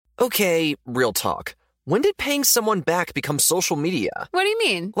Okay, real talk. When did paying someone back become social media? What do you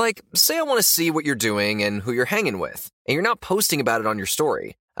mean? Like, say I want to see what you're doing and who you're hanging with, and you're not posting about it on your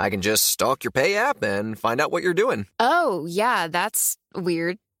story. I can just stalk your Pay app and find out what you're doing. Oh, yeah, that's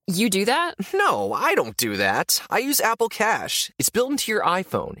weird. You do that? No, I don't do that. I use Apple Cash. It's built into your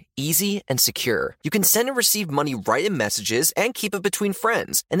iPhone, easy and secure. You can send and receive money right in messages and keep it between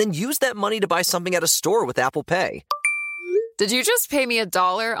friends, and then use that money to buy something at a store with Apple Pay. Did you just pay me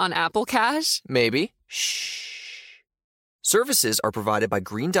 $1 on Apple Cash? Maybe. Shh. Services are provided by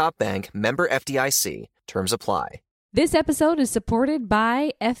Green Dot Bank, member FDIC. Terms apply. This episode is supported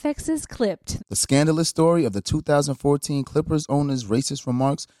by FX's Clipped. The scandalous story of the 2014 Clippers owner's racist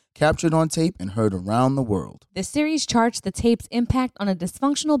remarks captured on tape and heard around the world. The series charts the tape's impact on a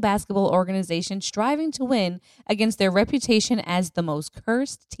dysfunctional basketball organization striving to win against their reputation as the most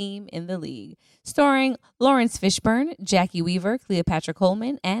cursed team in the league. Starring Lawrence Fishburne, Jackie Weaver, Cleopatra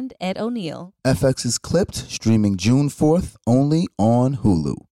Coleman, and Ed O'Neill. FX's Clipped, streaming June 4th, only on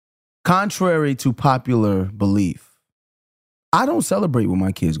Hulu. Contrary to popular belief, I don't celebrate when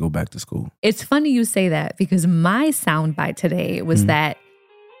my kids go back to school. It's funny you say that because my soundbite today was that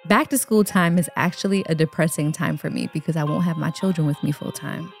back to school time is actually a depressing time for me because I won't have my children with me full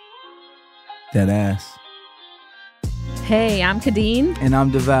time. Dead ass. Hey, I'm Kadeen. And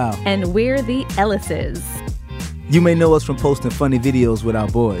I'm DeVal. And we're the Ellises. You may know us from posting funny videos with our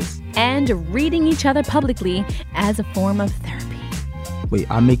boys. And reading each other publicly as a form of therapy. Wait,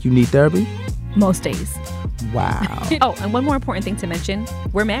 I make you need therapy? Most days. Wow. Oh, and one more important thing to mention,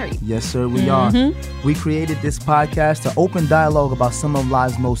 we're married. Yes, sir, we are. We created this podcast to open dialogue about some of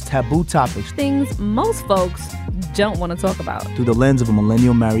life's most taboo topics. Things most folks don't want to talk about. Through the lens of a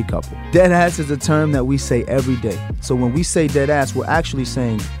millennial married couple. Dead ass is a term that we say every day. So when we say dead ass, we're actually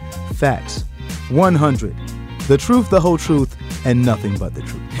saying facts. 100. The truth, the whole truth, and nothing but the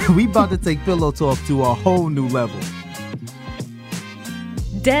truth. We about to take pillow talk to a whole new level.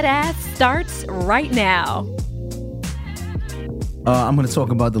 Dead ass starts right now. I'm going to talk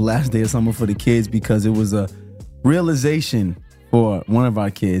about the last day of summer for the kids because it was a realization for one of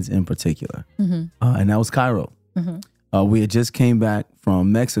our kids in particular. And that was Cairo. We had just came back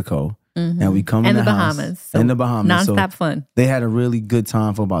from Mexico and we come in the Bahamas. house. In the Bahamas. Nonstop fun. They had a really good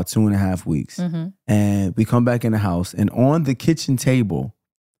time for about 2.5 weeks. And we come back in the house and on the kitchen table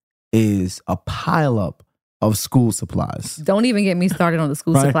is a pileup of school supplies. Don't even get me started on the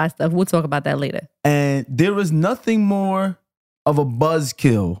school supply stuff. We'll talk about that later. And there was nothing more of a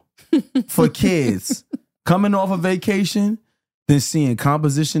buzzkill for kids coming off a vacation than seeing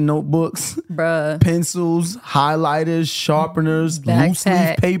composition notebooks, pencils, highlighters, sharpeners, loose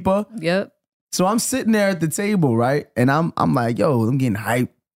leaf paper. Yep. So I'm sitting there at the table, right? And I'm like, yo, I'm getting hyped.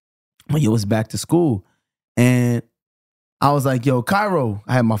 Yo, it's back to school. And I was like, yo, Cairo,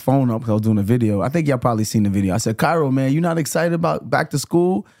 I had my phone up because I was doing a video. I think y'all probably seen the video. I said, Cairo, man, you not excited about back to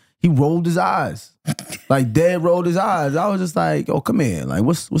school? He rolled his eyes. Like dead rolled his eyes. I was just like, oh, come here. Like,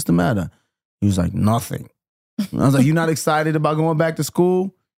 what's the matter? He was like, nothing. And I was like, you not excited about going back to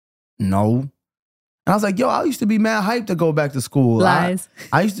school? No. And I was like, yo, I used to be mad hyped to go back to school. Lies.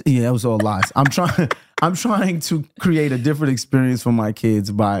 I used to, yeah, it was all lies. I'm trying to create a different experience for my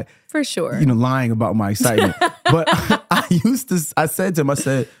kids by, for sure, lying about my excitement. But I said to him,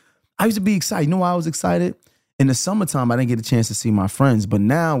 I used to be excited. You know why I was excited? In the summertime, I didn't get a chance to see my friends. But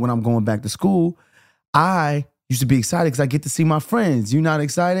now when I'm going back to school, I used to be excited because I get to see my friends. You not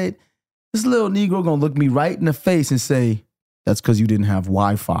excited? This little Negro gonna look me right in the face and say, that's because you didn't have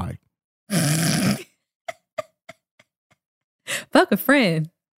Wi-Fi. Fuck a friend.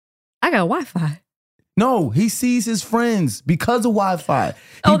 I got Wi-Fi. No, he sees his friends because of Wi-Fi.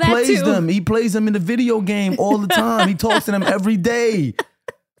 He plays them. He plays them in the video game all the time. He talks to them every day.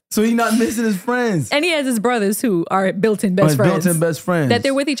 So he's not missing his friends. And he has his brothers who are built-in best friends. Built-in best friends. That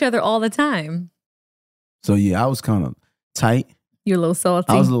they're with each other all the time. So yeah, I was kind of tight. You're a little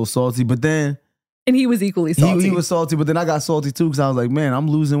salty. I was a little salty, but then... And he was equally salty. He was salty, but then I got salty too because I was like, man, I'm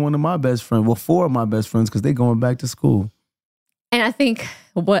losing one of my best friends. Well, 4 of my best friends because they're going back to school. And I think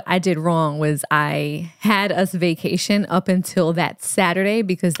what I did wrong was I had us vacation up until that Saturday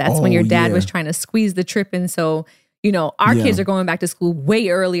because that's when your dad was trying to squeeze the trip in. So, our kids are going back to school way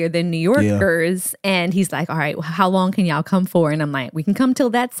earlier than New Yorkers. Yeah. And he's like, all right, well, how long can y'all come for? And I'm like, we can come till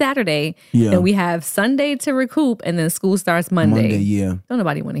that Saturday. Yeah. And we have Sunday to recoup and then school starts Monday. Don't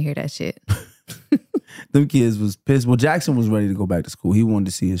nobody want to hear that shit. Them kids was pissed. Well, Jackson was ready to go back to school. He wanted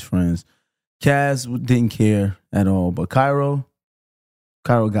to see his friends. Kaz didn't care at all. But Cairo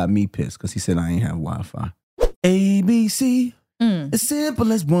got me pissed because he said I ain't have Wi-Fi. ABC, as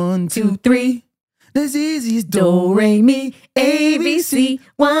simple as 1, 2, 3. This easy as do, re, mi, A, B, C.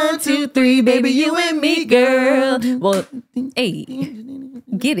 1, 2, 3, baby, you and me, girl. Well, hey,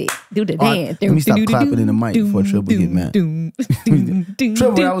 get it. Do the dance. Let me stop clapping in the mic before Triple get mad.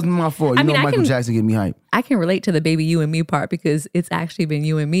 Triple, that was my fault. You know Michael Jackson get me hype. I can relate to the baby you and me part because it's actually been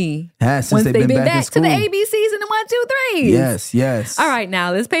you and me. Since once they've been back to the ABCs and the 1, 2, 3s. Yes, yes. All right,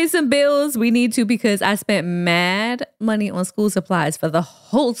 now let's pay some bills. We need to because I spent mad money on school supplies for the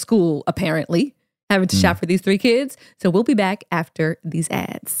whole school, apparently, having to shop for these 3 kids. So we'll be back after these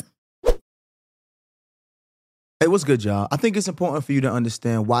ads. Hey, what's good, y'all? I think it's important for you to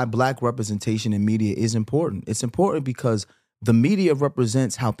understand why Black representation in media is important. It's important because the media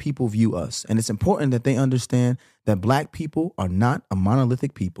represents how people view us. And it's important that they understand that Black people are not a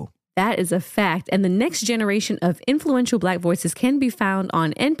monolithic people. That is a fact. And the next generation of influential Black voices can be found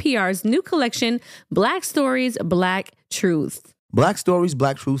on NPR's new collection, Black Stories, Black Truth. Black Stories,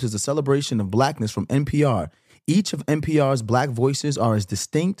 Black Truth is a celebration of Blackness from NPR. Each of NPR's Black voices are as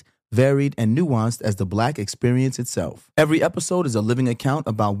distinct, varied, and nuanced as the Black experience itself. Every episode is a living account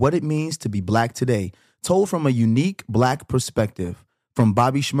about what it means to be Black today, told from a unique Black perspective. From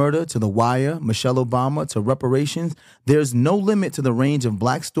Bobby Shmurda to The Wire, Michelle Obama to reparations, there's no limit to the range of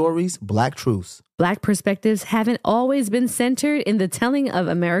Black stories, Black truths. Black perspectives haven't always been centered in the telling of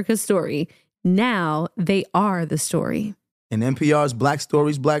America's story. Now they are the story. In NPR's Black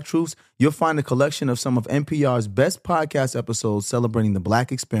Stories, Black Truths, you'll find a collection of some of NPR's best podcast episodes celebrating the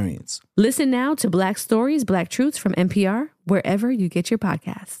Black experience. Listen now to Black Stories, Black Truths from NPR, wherever you get your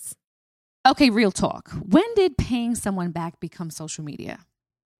podcasts. Okay, real talk. When did paying someone back become social media?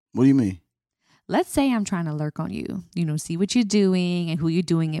 What do you mean? Let's say I'm trying to lurk on you, see what you're doing and who you're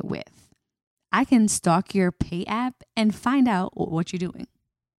doing it with. I can stalk your pay app and find out what you're doing.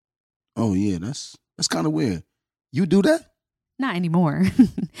 Oh, yeah, that's kind of weird. You do that? Not anymore.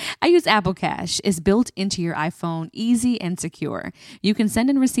 I use Apple Cash. It's built into your iPhone, easy and secure. You can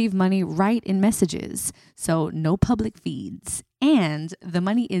send and receive money right in messages, so no public feeds. And the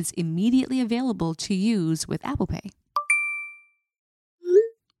money is immediately available to use with Apple Pay.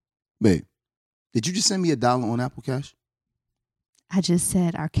 Babe, did you just send me $1 on Apple Cash? I just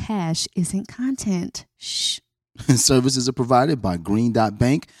said our cash isn't content. Shh. Services are provided by Green Dot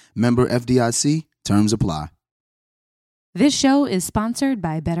Bank, member FDIC. Terms apply. This show is sponsored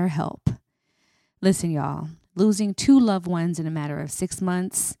by BetterHelp. Listen, y'all, losing 2 loved ones in a matter of 6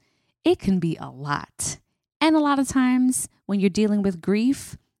 months, it can be a lot. And a lot of times when you're dealing with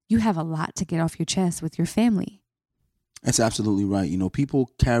grief, you have a lot to get off your chest with your family. That's absolutely right.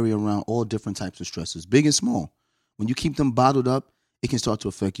 People carry around all different types of stresses, big and small. When you keep them bottled up, it can start to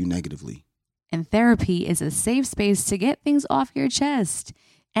affect you negatively. And therapy is a safe space to get things off your chest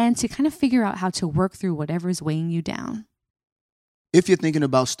and to kind of figure out how to work through whatever's weighing you down. If you're thinking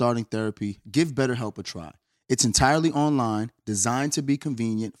about starting therapy, give BetterHelp a try. It's entirely online, designed to be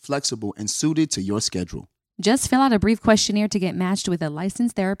convenient, flexible, and suited to your schedule. Just fill out a brief questionnaire to get matched with a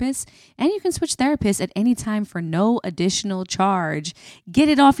licensed therapist, and you can switch therapists at any time for no additional charge. Get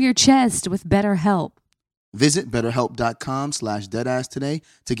it off your chest with BetterHelp. Visit BetterHelp.com/deadass today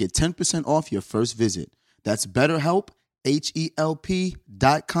to get 10% off your first visit. That's BetterHelp,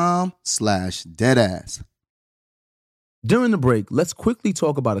 HELP.com/deadass. During the break, let's quickly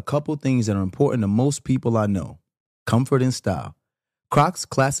talk about a couple things that are important to most people I know. Comfort and style. Crocs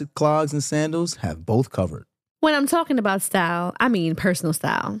classic clogs and sandals have both covered. When I'm talking about style, I mean personal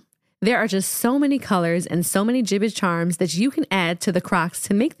style. There are just so many colors and so many Jibbitz charms that you can add to the Crocs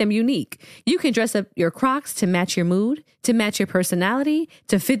to make them unique. You can dress up your Crocs to match your mood, to match your personality,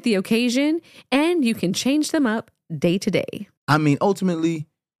 to fit the occasion, and you can change them up day to day. Ultimately,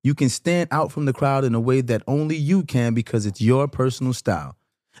 you can stand out from the crowd in a way that only you can because it's your personal style.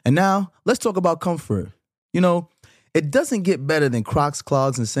 And now, let's talk about comfort. It doesn't get better than Crocs,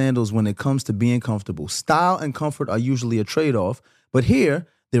 clogs, and sandals when it comes to being comfortable. Style and comfort are usually a trade-off, but here,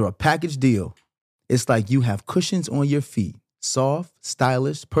 they're a package deal. It's like you have cushions on your feet. Soft,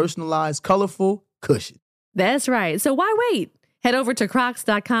 stylish, personalized, colorful cushion. That's right. So why wait? Head over to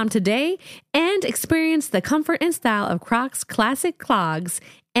Crocs.com today and experience the comfort and style of Crocs classic clogs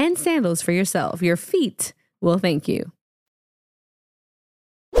and sandals for yourself. Your feet will thank you.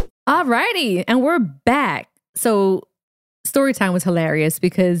 All righty, and we're back. So story time was hilarious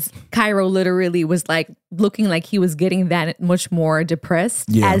because Cairo literally was looking like he was getting that much more depressed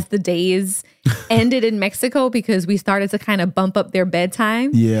as the days ended in Mexico because we started to kind of bump up their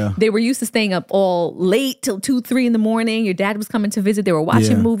bedtime. Yeah. They were used to staying up all late till 2, 3 in the morning. Your dad was coming to visit. They were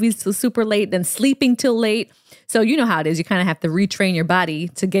watching movies till super late, then sleeping till late. So you know how it is. You kind of have to retrain your body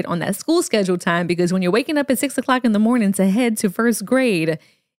to get on that school schedule time because when you're waking up at 6 o'clock in the morning to head to first grade,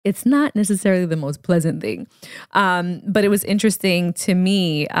 it's not necessarily the most pleasant thing. But it was interesting to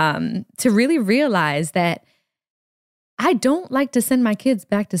me to really realize that I don't like to send my kids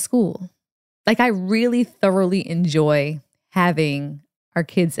back to school. Like, I really thoroughly enjoy having our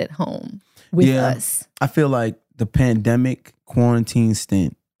kids at home with us. I feel like the pandemic quarantine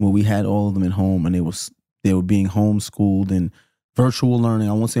stint where we had all of them at home and they were being homeschooled and virtual learning.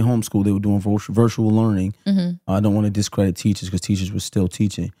 I won't say homeschool. They were doing virtual learning. I don't want to discredit teachers because teachers were still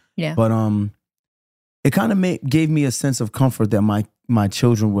teaching. Yeah. But it kind of gave me a sense of comfort that my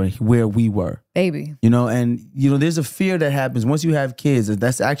children were where we were. Baby. And there's a fear that happens once you have kids.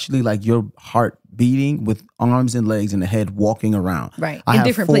 That's actually like your heart beating with arms and legs and the head walking around. Right. I in have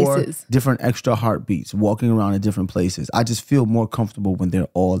different 4 places. different extra heartbeats walking around in different places. I just feel more comfortable when they're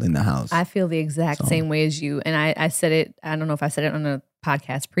all in the house. I feel the exact same way as you. And I said it, I don't know if I said it on a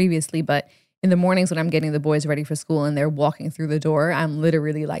podcast previously, but in the mornings when I'm getting the boys ready for school and they're walking through the door, I'm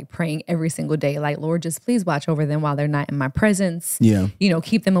literally like praying every single day, like, Lord, just please watch over them while they're not in my presence. Yeah.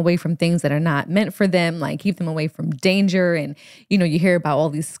 Keep them away from things that are not meant for them, like keep them away from danger. And, you hear about all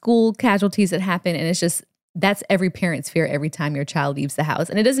these school casualties that happen. And it's just, that's every parent's fear every time your child leaves the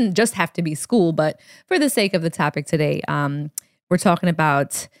house. And it doesn't just have to be school, but for the sake of the topic today, we're talking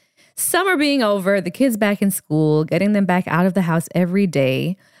about summer being over, the kids back in school, getting them back out of the house every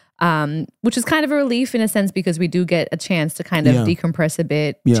day. Which is kind of a relief in a sense because we do get a chance to kind of decompress a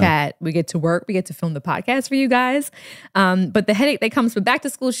bit, chat. We get to work. We get to film the podcast for you guys. But the headache that comes with back to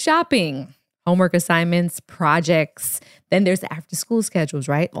school shopping, homework assignments, projects. Then there's the after school schedules,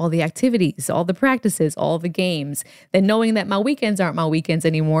 right? All the activities, all the practices, all the games. Then knowing that my weekends aren't my weekends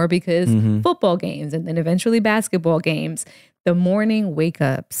anymore because football games and then eventually basketball games. The morning wake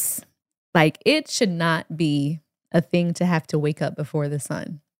ups. Like, it should not be a thing to have to wake up before the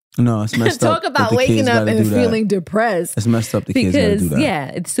sun. No, it's messed up. Talk about waking up and feeling depressed. It's messed up. The kids gotta do that. Yeah,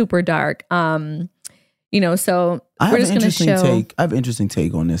 it's super dark. So I we're just going to show. I have an interesting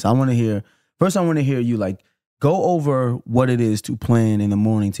take on this. I want to hear you like go over what it is to plan in the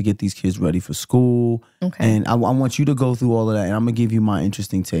morning to get these kids ready for school. Okay. And I want you to go through all of that. And I'm going to give you my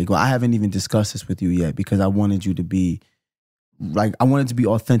interesting take. Well, I haven't even discussed this with you yet because I wanted you to be like, I wanted to be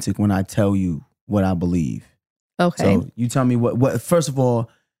authentic when I tell you what I believe. Okay. So you tell me what first of all,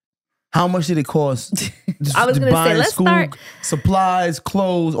 how much did it cost? I was going to say, let's start. Supplies,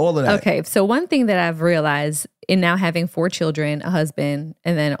 clothes, all of that. Okay. So one thing that I've realized in now having 4 children, a husband,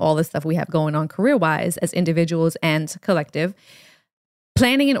 and then all the stuff we have going on career-wise as individuals and collective,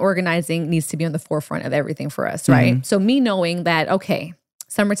 planning and organizing needs to be on the forefront of everything for us, right? So me knowing that, okay,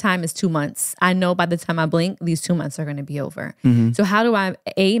 summertime is 2 months. I know by the time I blink, these 2 months are going to be over. So how do I,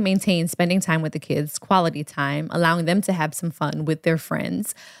 maintain spending time with the kids, quality time, allowing them to have some fun with their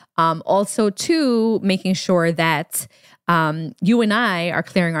friends? Also, 2, making sure that you and I are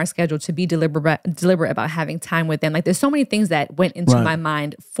clearing our schedule to be deliberate about having time with them. Like, there's so many things that went into my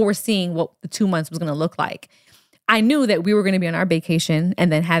mind foreseeing what the 2 months was going to look like. I knew that we were going to be on our vacation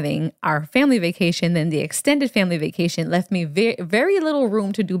and then having our family vacation, then the extended family vacation left me very, very little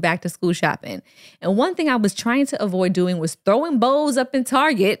room to do back to school shopping. And one thing I was trying to avoid doing was throwing bows up in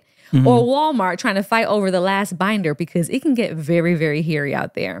Target or Walmart trying to fight over the last binder because it can get very, very hairy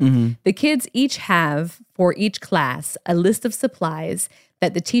out there. The kids each have, for each class, a list of supplies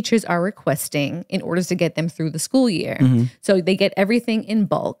that the teachers are requesting in order to get them through the school year. So they get everything in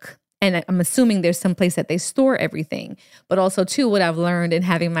bulk. And I'm assuming there's some place that they store everything. But also, too, what I've learned in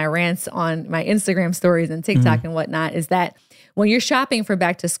having my rants on my Instagram stories and TikTok and whatnot is that when you're shopping for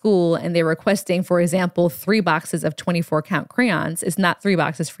back to school and they're requesting, for example, 3 boxes of 24 count crayons, it's not 3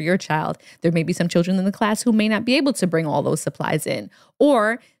 boxes for your child. There may be some children in the class who may not be able to bring all those supplies in.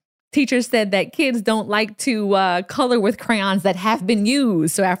 Or teachers said that kids don't like to color with crayons that have been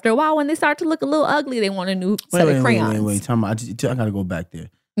used. So after a while, when they start to look a little ugly, they want a new set of crayons. Wait. I got to go back there.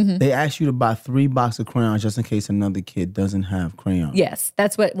 They ask you to buy 3 boxes of crayons just in case another kid doesn't have crayons. Yes,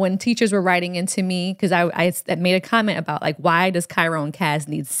 that's what, when teachers were writing into me, because I made a comment about, like, why does Cairo and Kaz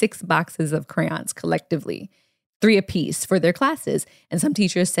need 6 boxes of crayons collectively, 3 apiece for their classes? And some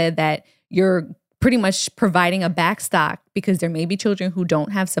teachers said that you're pretty much providing a backstock because there may be children who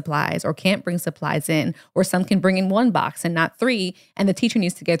don't have supplies or can't bring supplies in, or some can bring in 1 box and not 3, and the teacher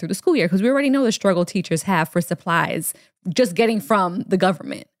needs to get through the school year because we already know the struggle teachers have for supplies just getting from the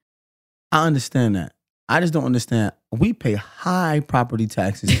government. I understand that. I just don't understand. We pay high property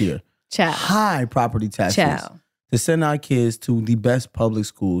taxes here. High property taxes to send our kids to the best public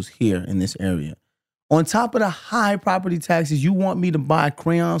schools here in this area. On top of the high property taxes, you want me to buy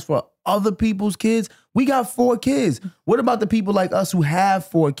crayons for other people's kids? We got 4 kids. What about the people like us who have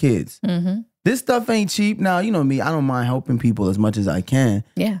 4 kids? This stuff ain't cheap. Now, you know me, I don't mind helping people as much as I can.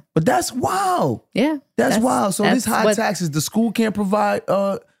 Yeah. But that's wild. Yeah. That's wild. So this high taxes, the school can't provide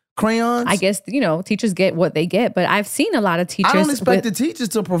crayons? I guess, teachers get what they get, but I've seen a lot of teachers. I don't expect the teachers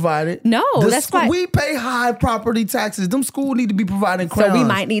to provide it. No, that's why. We pay high property taxes. Them schools need to be providing crayons. So we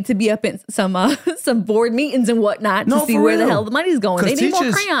might need to be up in some board meetings and whatnot to see where the hell the money's going. They need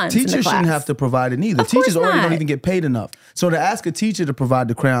more crayons. Teachers shouldn't have to provide it either. Teachers already don't even get paid enough. So to ask a teacher to provide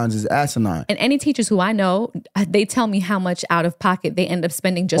the crayons is asinine. And any teachers who I know, they tell me how much out of pocket they end up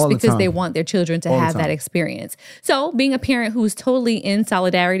spending just because they want their children to have that experience. So being a parent who's totally in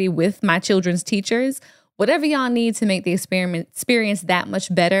solidarity with my children's teachers, whatever y'all need to make the experience that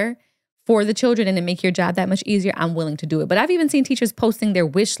much better for the children and to make your job that much easier, I'm willing to do it. But I've even seen teachers posting their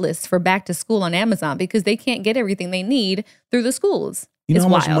wish lists for back to school on Amazon because they can't get everything they need through the schools. You know how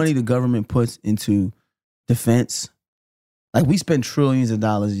much money the government puts into defense? Like, we spend trillions of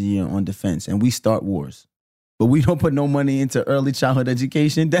dollars a year on defense and we start wars. But we don't put no money into early childhood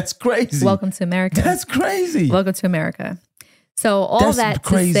education. That's crazy. Welcome to America. That's crazy. Welcome to America. So all that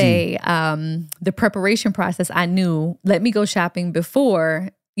to say, the preparation process, I knew, let me go shopping before,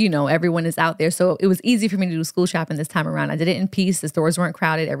 everyone is out there. So it was easy for me to do school shopping this time around. I did it in peace. The stores weren't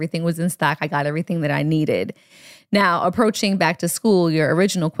crowded. Everything was in stock. I got everything that I needed. Now, approaching back to school, your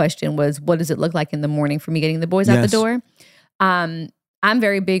original question was, what does it look like in the morning for me getting the boys out the door? I'm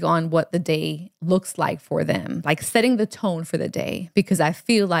very big on what the day looks like for them, like setting the tone for the day, because I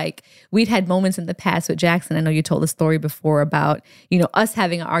feel like we'd had moments in the past with Jackson. I know you told the story before about, us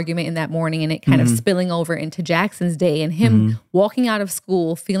having an argument in that morning and it kind of spilling over into Jackson's day and him walking out of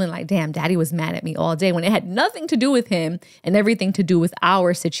school feeling like, damn, daddy was mad at me all day when it had nothing to do with him and everything to do with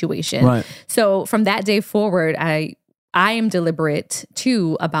our situation. Right. So from that day forward, I am deliberate,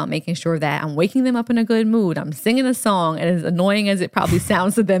 too, about making sure that I'm waking them up in a good mood. I'm singing a song, and as annoying as it probably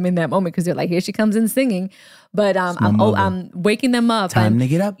sounds to them in that moment, because they're like, here she comes in singing. But I'm waking them up. Time to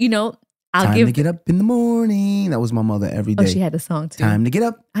get up. Time to get up in the morning. That was my mother every day. Oh, she had a song, too. Time to get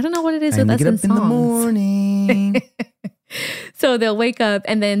up. I don't know what it is with us in songs. Time to get up in the morning. So they'll wake up,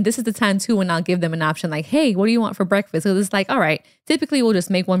 and then this is the time, too, when I'll give them an option like, hey, what do you want for breakfast? So it's like, all right, typically we'll just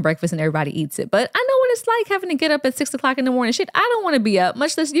make one breakfast and everybody eats it. But I know what it's like having to get up at 6 o'clock in the morning. Shit, I don't want to be up,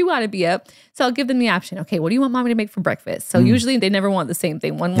 much less you got to be up. So I'll give them the option. Okay, what do you want mommy to make for breakfast? So usually they never want the same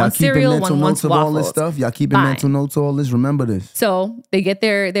thing. One wants cereal, one wants waffles. All this stuff? Y'all keeping mental notes of all this? Remember this. So they get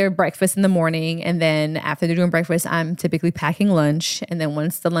their breakfast in the morning, and then after they're doing breakfast, I'm typically packing lunch. And then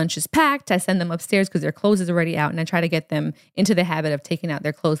once the lunch is packed, I send them upstairs because their clothes is already out, and I try to get them into the habit of taking out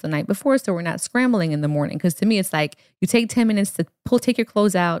their clothes the night before so we're not scrambling in the morning. Because to me, it's like you take 10 minutes to take your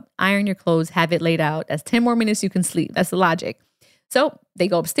clothes out, iron your clothes, have it laid out. That's 10 more minutes you can sleep. That's the logic. So they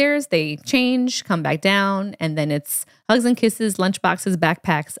go upstairs, they change, come back down, and then it's hugs and kisses, lunch boxes,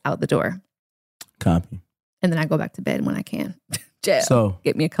 backpacks, out the door. Copy. And then I go back to bed when I can. So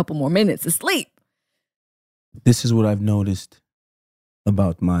get me a couple more minutes of sleep. This is what I've noticed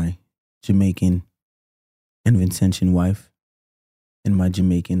about my Jamaican and Vincentian wife and my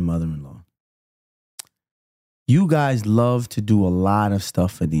Jamaican mother-in-law. You guys love to do a lot of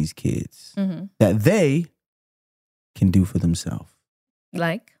stuff for these kids that they can do for themselves.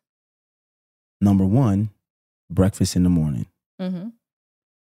 Like? Number one, breakfast in the morning.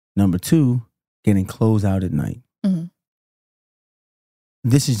 Number two, getting clothes out at night.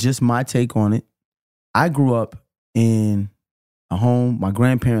 This is just my take on it. I grew up in a home, my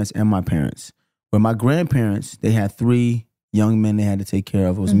grandparents and my parents, where my grandparents, they had 3 young men they had to take care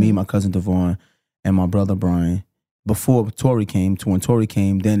of. It was me, my cousin Devon, and my brother Brian. Before Tori came, when Tori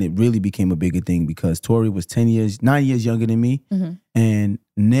came, then it really became a bigger thing because Tori was 9 years younger than me, and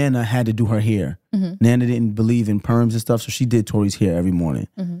Nana had to do her hair. Nana didn't believe in perms and stuff, so she did Tori's hair every morning.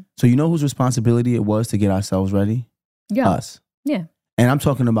 So you know whose responsibility it was to get ourselves ready? Yeah. Us. Yeah. And I'm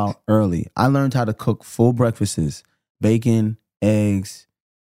talking about early. I learned how to cook full breakfasts, bacon, eggs,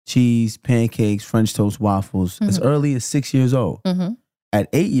 cheese, pancakes, French toast, waffles, as early as 6 years old. At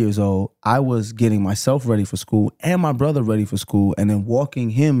 8 years old, I was getting myself ready for school and my brother ready for school and then walking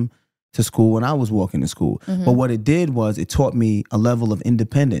him to school when I was walking to school. But what it did was it taught me a level of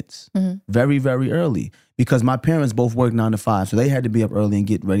independence very, very early because my parents both worked 9 to 5. So they had to be up early and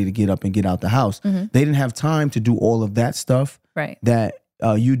get ready to get up and get out the house. They didn't have time to do all of that stuff that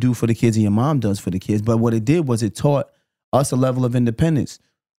you do for the kids and your mom does for the kids. But what it did was it taught us a level of independence.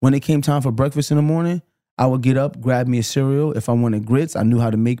 When it came time for breakfast in the morning, I would get up, grab me a cereal. If I wanted grits, I knew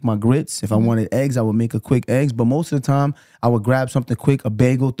how to make my grits. If I wanted eggs, I would make a quick eggs. But most of the time, I would grab something quick, a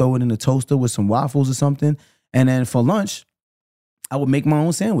bagel, throw it in the toaster with some waffles or something. And then for lunch, I would make my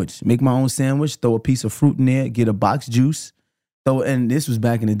own sandwich. Throw a piece of fruit in there, get a box juice, So, and this was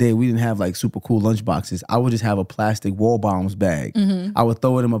back in the day, we didn't have like super cool lunch boxes. I would just have a plastic Wall Bombs bag. Mm-hmm. I would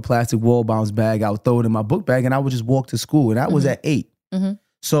throw it in my plastic Wall Bombs bag. I would throw it in my book bag, and I would just walk to school. And that was at 8. Mm-hmm.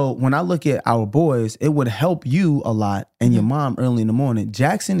 So when I look at our boys, it would help you a lot and your mom early in the morning.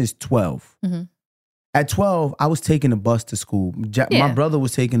 Jackson is 12. Mm-hmm. At 12, I was taking the bus to school. My brother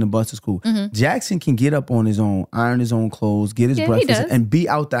was taking the bus to school. Mm-hmm. Jackson can get up on his own, iron his own clothes, get his breakfast, and be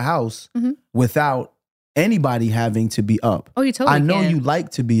out the house without anybody having to be up. Oh, you totally I know can. you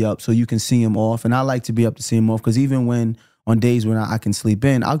like to be up so you can see him off, and I like to be up to see him off because even when on days when I can sleep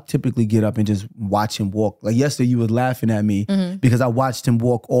in, I'll typically get up and just watch him walk. Like yesterday, you was laughing at me because I watched him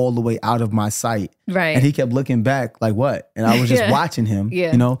walk all the way out of my sight. Right. And he kept looking back like, what? And I was just watching him,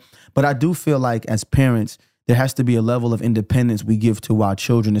 you know? But I do feel like as parents, there has to be a level of independence we give to our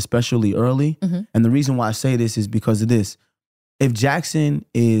children, especially early. And the reason why I say this is because of this. If Jackson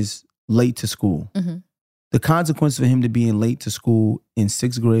is late to school, the consequence for him to being late to school in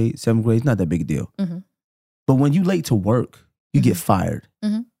 6th grade, 7th grade is not that big a deal. But when you late to work, you get fired.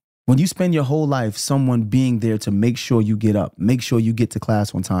 When you spend your whole life someone being there to make sure you get up, make sure you get to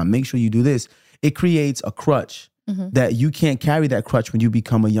class on time, make sure you do this, it creates a crutch that you can't carry that crutch when you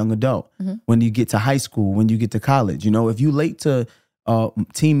become a young adult, when you get to high school, when you get to college. You know, if you late to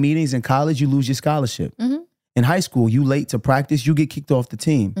team meetings in college, you lose your scholarship. In high school, you late to practice, you get kicked off the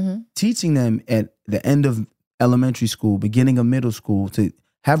team. Teaching them at the end of elementary school, beginning of middle school to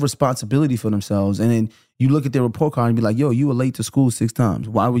have responsibility for themselves. And then you look at their report card and be like, yo, you were late to school 6 times.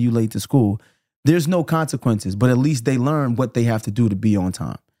 Why were you late to school? There's no consequences, but at least they learn what they have to do to be on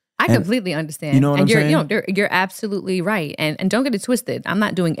time. I completely understand. You know what I'm saying? You're absolutely right. And don't get it twisted. I'm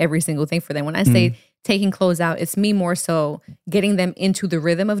not doing every single thing for them. When I say taking clothes out, it's me more so getting them into the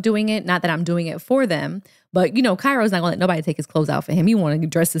rhythm of doing it. Not that I'm doing it for them. But, you know, Cairo's not going to let nobody take his clothes out for him. He want to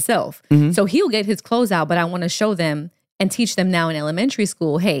dress himself. So he'll get his clothes out, but I want to show them and teach them now in elementary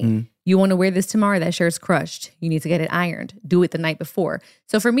school, hey, you want to wear this tomorrow? That shirt's crushed. You need to get it ironed. Do it the night before.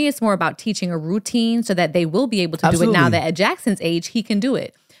 So for me, it's more about teaching a routine so that they will be able to do it now that at Jackson's age, he can do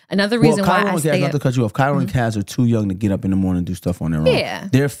it. Another reason why I stay not to cut you off, Cairo and Kaz are too young to get up in the morning and do stuff on their own. Yeah.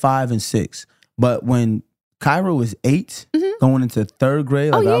 They're 5 and 6. But when Cairo is 8, going into 3rd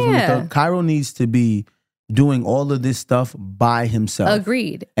grade, like I was in third, Cairo needs to be doing all of this stuff by himself.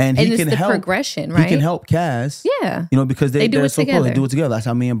 Agreed. And he it's can the help progression, right? He can help Kaz. Yeah. You know, because they're do it so together. close. They do it together. That's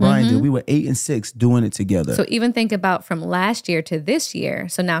how me and Brian did. We were 8 and 6 doing it together. So even think about from last year to this year.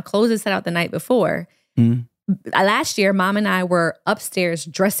 So now clothes is set out the night before. Last year, Mom and I were upstairs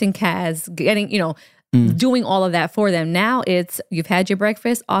dressing Kaz, getting, doing all of that for them. Now it's, you've had your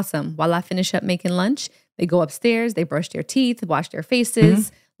breakfast, awesome. While I finish up making lunch, they go upstairs, they brush their teeth, wash their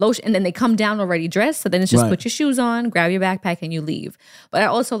faces, lotion, and then they come down already dressed. So then it's just put your shoes on, grab your backpack, and you leave. But I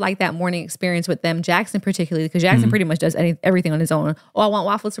also like that morning experience with them, Jackson particularly, because Jackson pretty much does everything on his own. Oh, I want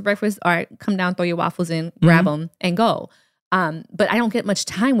waffles for breakfast. All right, come down, throw your waffles in, grab them, and go. But I don't get much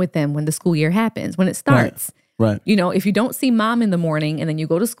time with them when the school year happens, when it starts. Right. You know, if you don't see Mom in the morning and then you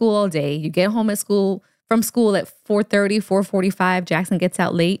go to school all day, you get home from school at 4:30, 4:45, Jackson gets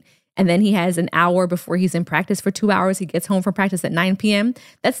out late, and then he has an hour before he's in practice for 2 hours. He gets home from practice at 9 p.m.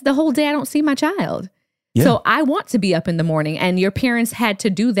 That's the whole day I don't see my child. Yeah. So I want to be up in the morning, and your parents had to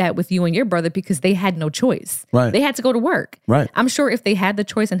do that with you and your brother because they had no choice. Right. They had to go to work. Right. I'm sure if they had the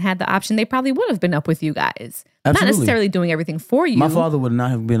choice and had the option, they probably would have been up with you guys. Absolutely. Not necessarily doing everything for you. My father would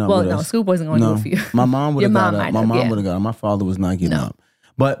not have been up with us. Well, no, Scoop wasn't going to do it for you. My mom would have got up. My mom yeah. would have got up. My father was not getting up.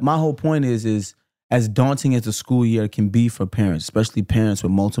 But my whole point is as daunting as the school year can be for parents, especially parents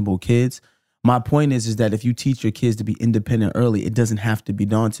with multiple kids, my point is that if you teach your kids to be independent early, it doesn't have to be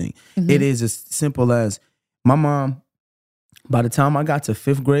daunting. It is as simple as my mom, by the time I got to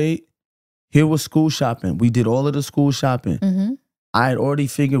 5th grade, here was school shopping. We did all of the school shopping. I had already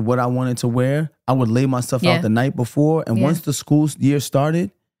figured what I wanted to wear. I would lay my stuff out the night before. And once the school year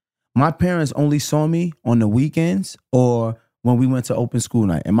started, my parents only saw me on the weekends or when we went to open school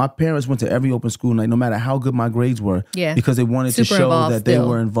night. And my parents went to every open school night, no matter how good my grades were, because they wanted to show that they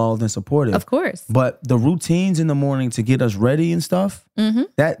were involved and supportive. Of course. But the routines in the morning to get us ready and stuff,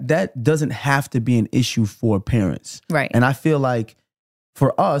 that doesn't have to be an issue for parents. Right. And I feel like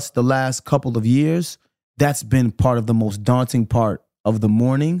for us, the last couple of years, that's been part of the most daunting part of the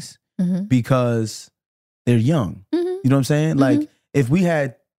mornings because they're young. You know what I'm saying? Like if we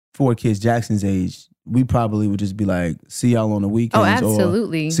had 4 kids Jackson's age, we probably would just be like, see y'all on the weekends. Oh,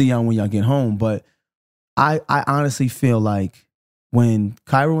 absolutely. Or see y'all when y'all get home. But I honestly feel like when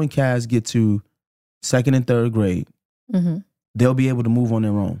Cairo and Kaz get to 2nd and 3rd grade, they'll be able to move on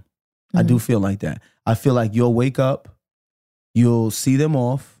their own. I do feel like that. I feel like you'll wake up, you'll see them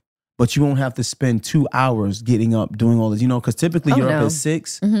off, but you won't have to spend 2 hours getting up, doing all this, because typically you're up at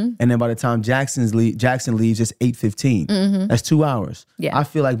 6, and then by the time Jackson leaves, it's 8:15. That's 2 hours. Yeah. I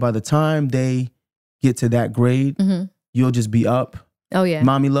feel like by the time they get to that grade, you'll just be up. Oh, yeah.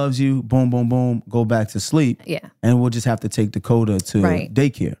 Mommy loves you. Boom, boom, boom. Go back to sleep. Yeah. And we'll just have to take Dakota to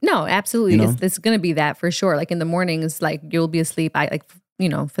daycare. No, absolutely. It's going to be that for sure. Like in the mornings, like you'll be asleep. For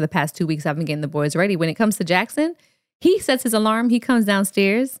the past 2 weeks, I've been getting the boys ready. When it comes to Jackson, he sets his alarm. He comes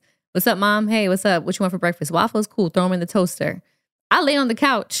downstairs. What's up, Mom? Hey, what's up? What you want for breakfast? Waffles? Cool. Throw them in the toaster. I lay on the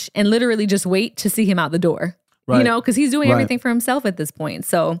couch and literally just wait to see him out the door. Right. Because he's doing everything for himself at this point.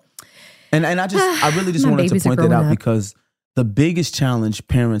 So, and I really just wanted to point that out because the biggest challenge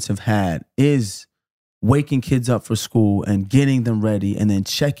parents have had is waking kids up for school and getting them ready and then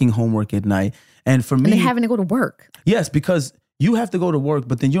checking homework at night. And for me, and having to go to work. Yes, because you have to go to work,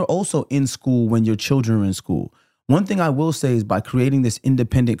 but then you're also in school when your children are in school. One thing I will say is by creating this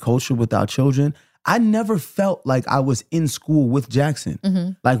independent culture with our children, I never felt like I was in school with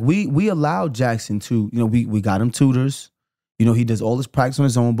Jackson. Like we allowed Jackson to, we got him tutors. He does all his practice on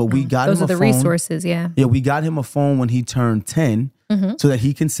his own, but we got him a phone. Those are the resources, yeah. Yeah, we got him a phone when he turned 10 so that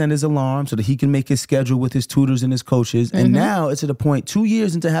he can send his alarm, so that he can make his schedule with his tutors and his coaches. And now it's at a point 2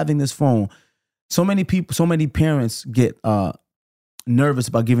 years into having this phone, so many parents get nervous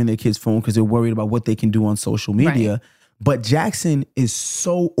about giving their kids phone because they're worried about what they can do on social media. Right. But Jackson is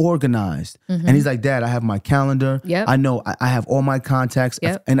so organized. And he's like, Dad, I have my calendar. Yep. I know I have all my contacts.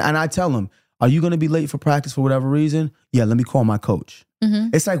 Yep. And I tell him, are you going to be late for practice for whatever reason? Yeah, let me call my coach.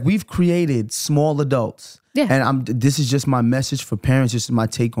 It's like we've created small adults. Yeah. And this is just my message for parents. This is my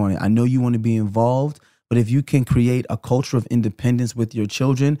take on it. I know you want to be involved, but if you can create a culture of independence with your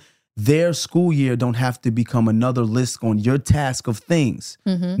children, their school year don't have to become another list on your task of things.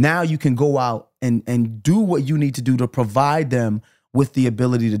 Now you can go out and do what you need to do to provide them with the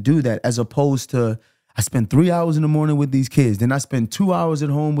ability to do that, as opposed to I spend 3 hours in the morning with these kids, then I spend 2 hours at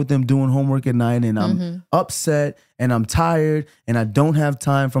home with them doing homework at night, and I'm upset and I'm tired and I don't have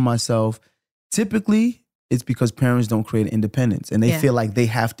time for myself. Typically, it's because parents don't create independence and they feel like they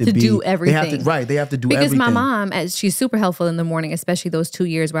have to do everything. They have to do because everything. My mom, she's super helpful in the morning, especially those 2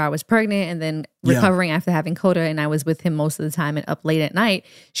 years where I was pregnant and then recovering after having Coda, and I was with him most of the time and up late at night.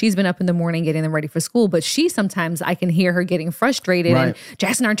 She's been up in the morning getting them ready for school, but sometimes I can hear her getting frustrated. And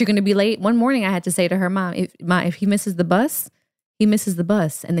Jackson, aren't you going to be late? One morning I had to say to her, Mom, if he misses the bus, he misses the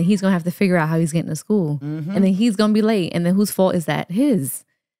bus, and then he's going to have to figure out how he's getting to school. And then he's going to be late, and then whose fault is that? His.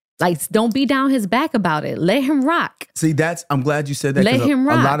 Like, don't be down his back about it. Let him rock. See, I'm glad you said that. Let him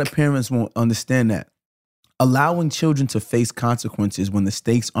rock. A lot of parents won't understand that. Allowing children to face consequences when the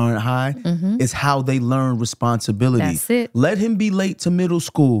stakes aren't high is how they learn responsibility. That's it. Let him be late to middle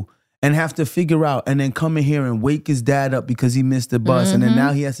school and have to figure out, and then come in here and wake his dad up because he missed the bus, and then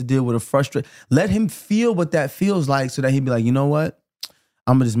now he has to deal with a frustration. Let him feel what that feels like, so that he'd be like, you know what?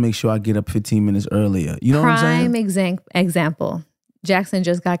 I'm gonna just make sure I get up 15 minutes earlier. You know what I'm saying? Prime example. Jackson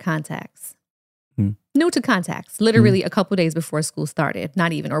just got contacts. New to contacts, literally a couple days before school started,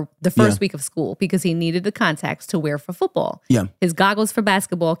 not even, or the first week of school, because he needed the contacts to wear for football. Yeah. His goggles for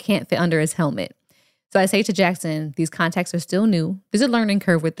basketball can't fit under his helmet. So I say to Jackson, these contacts are still new. There's a learning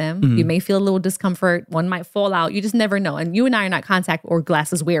curve with them. You may feel a little discomfort. One might fall out. You just never know. And you and I are not contact or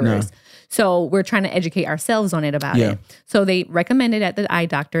glasses wearers. No. So we're trying to educate ourselves on it about it. So they recommended at the eye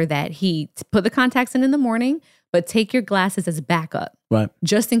doctor that he put the contacts in the morning, but take your glasses as backup. Right.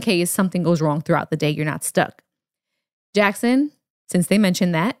 Just in case something goes wrong throughout the day, you're not stuck. Jackson, since they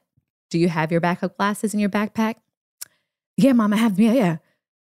mentioned that, do you have your backup glasses in your backpack? Yeah, Mom, I have. Yeah.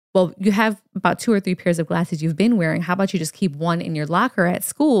 Well, you have about 2 or 3 pairs of glasses you've been wearing. How about you just keep one in your locker at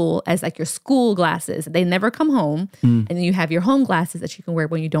school as like your school glasses? They never come home. And then you have your home glasses that you can wear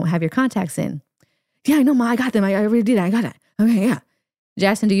when you don't have your contacts in. Yeah, I know, Ma. I got them. I already did. I got it. Okay, yeah.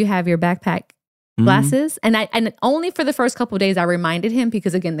 Jackson, do you have your backpack glasses? And only for the first couple of days I reminded him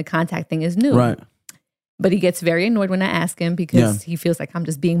because, again, the contact thing is new. Right. But he gets very annoyed when I ask him because he feels like I'm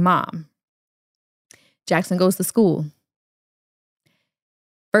just being mom. Jackson goes to school.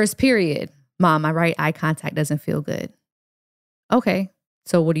 First period, Mom, my right eye contact doesn't feel good. Okay,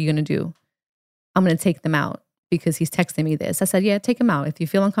 so what are you going to do? I'm going to take them out because he's texting me this. I said, yeah, take them out. If you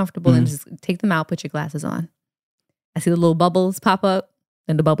feel uncomfortable, then just take them out, put your glasses on. I see the little bubbles pop up,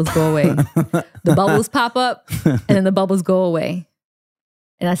 then the bubbles go away. The bubbles pop up, and then the bubbles go away.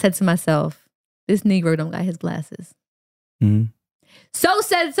 And I said to myself, this Negro don't got his glasses. So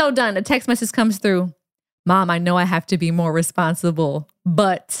said, so done. A text message comes through. Mom, I know I have to be more responsible,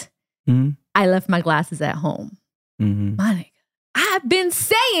 but I left my glasses at home. My nigga, I've been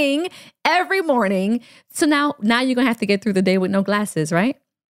saying every morning. So now you're going to have to get through the day with no glasses, right?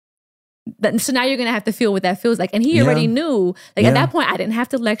 So now you're going to have to feel what that feels like. And he already knew. Like at that point, I didn't have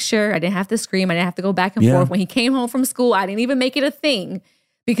to lecture. I didn't have to scream. I didn't have to go back and forth. When he came home from school, I didn't even make it a thing,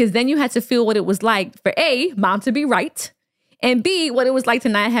 because then you had to feel what it was like for A, mom to be right, and B, what it was like to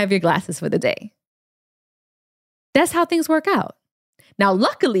not have your glasses for the day. That's how things work out. Now,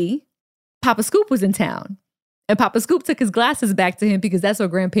 luckily, Papa Scoop was in town, and Papa Scoop took his glasses back to him, because that's what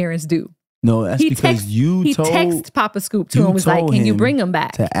grandparents do. No, that's because he texted Papa Scoop to him and was like, can you bring him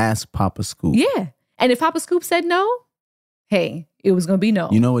back? To ask Papa Scoop. Yeah. And if Papa Scoop said no, hey, it was going to be no.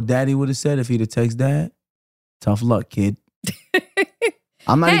 You know what Daddy would have said if he'd have texted Dad? Tough luck, kid.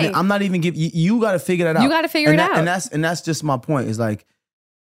 I'm not even giving you got to figure that out. You got to figure it out. And that's just my point. Is like,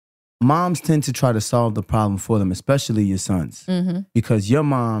 moms tend to try to solve the problem for them, especially your sons, because your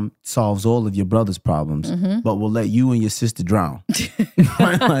mom solves all of your brother's problems, but will let you and your sister drown.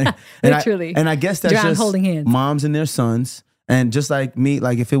 Literally. And I guess that's just holding hands. Moms and their sons. And just like me,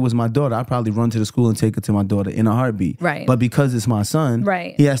 like if it was my daughter, I'd probably run to the school and take her to my daughter in a heartbeat. Right. But because it's my son,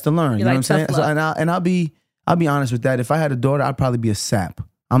 right, he has to learn. You're you know what I'm saying? So, I'll be honest with that. If I had a daughter, I'd probably be a sap.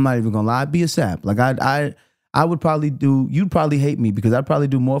 I'm not even gonna lie. I'd be a sap. Like I would probably you'd probably hate me, because I'd probably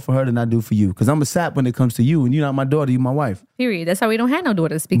do more for her than I do for you. Because I'm a sap when it comes to you, and you're not my daughter, you're my wife. Period. That's why we don't have no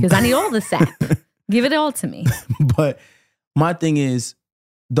daughters, because I need all the sap. Give it all to me. But my thing is,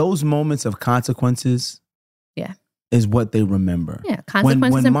 those moments of consequences is what they remember. Yeah,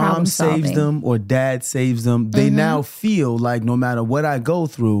 consequences and problem solving. When mom saves them or dad saves them, they now feel like no matter what I go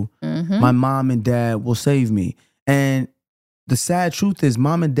through, my mom and dad will save me. And the sad truth is,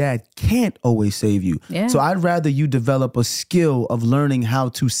 mom and dad can't always save you. Yeah. So I'd rather you develop a skill of learning how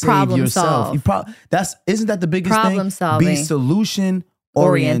to save problem yourself. Isn't that the biggest problem thing? Solving. Be solution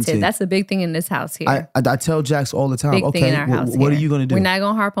oriented. That's the big thing in this house here. I tell Jax all the time, big thing in our house what are you going to do? We're not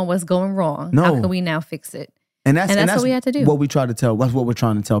going to harp on what's going wrong. No. How can we now fix it? And that's what we have to do. What we try to tell. That's what we're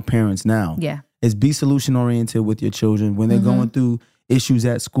trying to tell parents now. Yeah. Is be solution oriented with your children when they're going through issues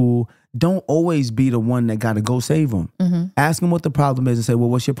at school. Don't always be the one that got to go save them. Ask them what the problem is and say, well,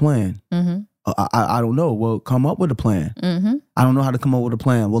 what's your plan? I don't know. Well, come up with a plan. I don't know how to come up with a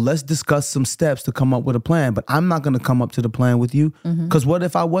plan. Well, let's discuss some steps to come up with a plan. But I'm not going to come up to the plan with you, because what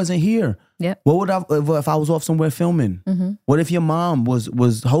if I wasn't here? Yep. What would if I was off somewhere filming? What if your mom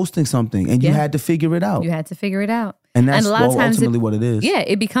was hosting something and you had to figure it out? You had to figure it out. And that's a lot of times ultimately what it is. Yeah,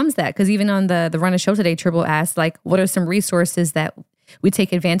 it becomes that. Because even on the Run a Show today, Tribble asked, like, what are some resources that we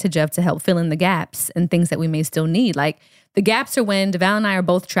take advantage of to help fill in the gaps and things that we may still need? Like, the gaps are when DeVal and I are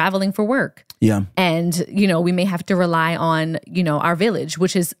both traveling for work. Yeah. And, we may have to rely on, our village,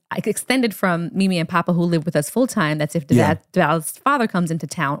 which is extended from Mimi and Papa, who live with us full time. That's if DeVal's father comes into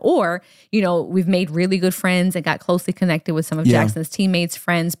town. Or, we've made really good friends and got closely connected with some of Jackson's teammates,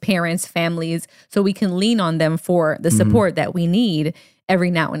 friends, parents, families. So we can lean on them for the support that we need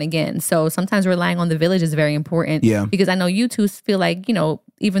every now and again. So sometimes relying on the village is very important. Yeah. Because I know you two feel like,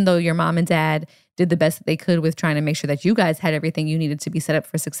 even though your mom and dad did the best that they could with trying to make sure that you guys had everything you needed to be set up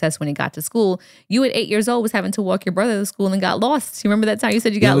for success when he got to school, you at 8 years old was having to walk your brother to school and got lost. You remember that time you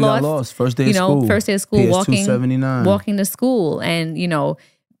said you got lost? Got lost. First day of school. First day of school, PS279. walking to school. And,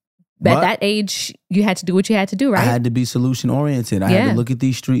 at that age, you had to do what you had to do, right? I had to be solution oriented. I had to look at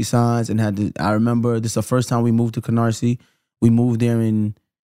these street signs and I remember this is the first time we moved to Canarsie. We moved there in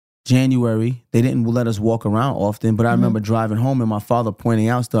January. They didn't let us walk around often, but I remember driving home and my father pointing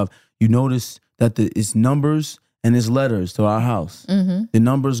out stuff. You notice that it's numbers and it's letters to our house. The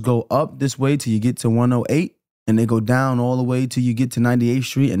numbers go up this way till you get to 108, and they go down all the way till you get to 98th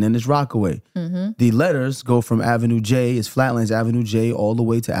Street, and then it's Rockaway. The letters go from Avenue J, it's Flatlands Avenue J, all the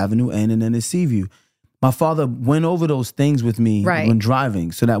way to Avenue N, and then it's Seaview. My father went over those things with me when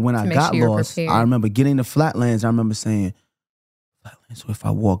driving, so that when I got lost, I remember getting to Flatlands, I remember saying, Flatlands, so if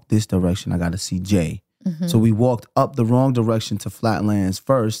I walk this direction, I got to see J. So we walked up the wrong direction to Flatlands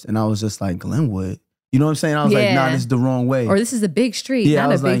first, and I was just like, Glenwood? You know what I'm saying? I was like, nah, this is the wrong way. Or this is a big street,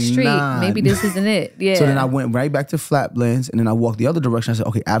 not a big street. Nah. Maybe this isn't it. Yeah. So then I went right back to Flatlands, and then I walked the other direction. I said,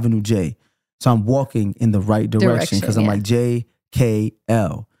 okay, Avenue J. So I'm walking in the right direction because I'm like J, K,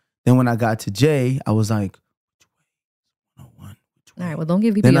 L. Then when I got to J, I was like, all right, well, don't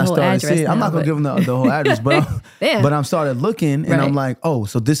give people your whole address. I'm not going to give them the whole address, but I started looking and I'm like, oh,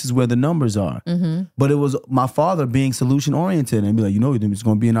 so this is where the numbers are. But it was my father being solution oriented and be like, there's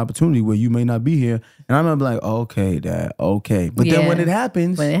going to be an opportunity where you may not be here. And I remember like, okay, Dad, okay. But then when it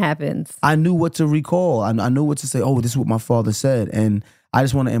happens, I knew what to recall. I knew what to say. Oh, this is what my father said. And I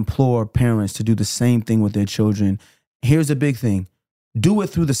just want to implore parents to do the same thing with their children. Here's the big thing. Do it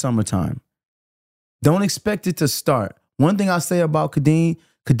through the summertime. Don't expect it to start. One thing I'll say about Kadeen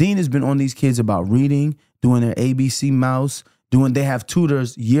has been on these kids about reading, doing their ABC mouse, They have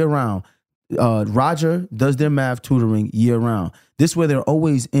tutors year round. Roger does their math tutoring year round. This way they're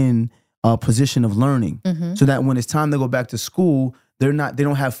always in a position of learning, so that when it's time to go back to school, they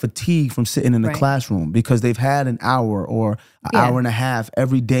don't have fatigue from sitting in the classroom because they've had an hour or an hour and a half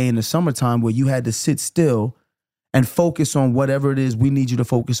every day in the summertime where you had to sit still and focus on whatever it is we need you to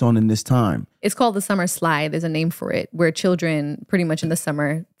focus on in this time. It's called the summer slide. There's a name for it, where children pretty much in the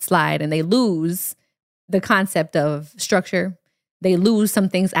summer slide and they lose the concept of structure. They lose some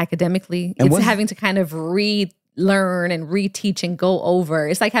things academically. It's having to kind of relearn and reteach and go over.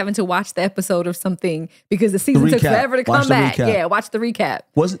 It's like having to watch the episode of something because the season took forever to come back. Yeah, watch the recap.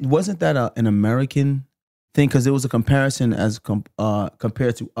 Wasn't that an American thing? Because it was a comparison as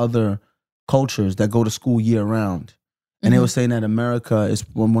compared to other cultures that go to school year round. And they were saying that America is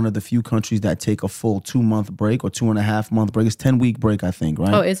one of the few countries that take a full 2-month break or 2.5-month break. It's 10-week break, I think,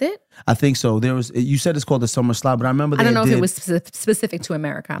 right? Oh, is it? I think so. You said it's called the summer slide, but I remember I don't know if it was specific to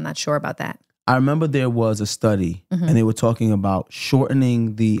America. I'm not sure about that. I remember there was a study and they were talking about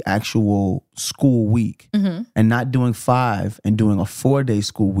shortening the actual school week and not doing 5 and doing a 4-day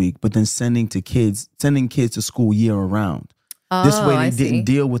school week, but then sending kids to school year round. This way they didn't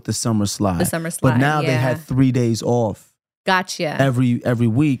deal with the summer slide. The summer slide, but now they had 3 days off. Gotcha. Every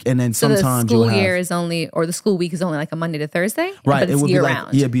week, and then sometimes the school year is only, or the school week is only like a Monday to Thursday, right? But it's it would year be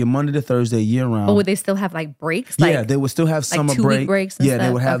round. It'd be a Monday to Thursday year round. But would they still have like breaks? Like, they would still have summer 2-week breaks. And stuff.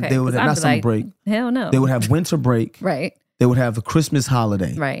 they would have. Okay. They would have not summer break. Hell no. They would have winter break. Right. They would have a Christmas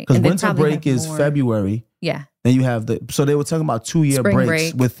holiday. Right. Because winter break is February. Yeah. Then you have so they were talking about 2-year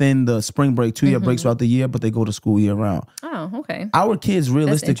breaks within the spring break, 2-year breaks throughout the year, but they go to school year round. Oh, okay. Our kids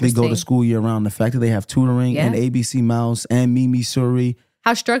realistically go to school year round. The fact that they have tutoring and ABC Mouse and Mimi Suri.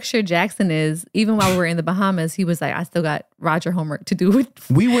 How structured Jackson is. Even while we were in the Bahamas, he was like, I still got Roger homework to do.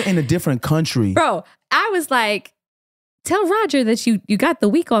 We were in a different country. Bro, I was like, tell Roger that you got the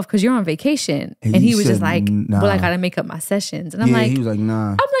week off because you're on vacation. And he was just like, nah. Well, I got to make up my sessions. And I'm like, he was like,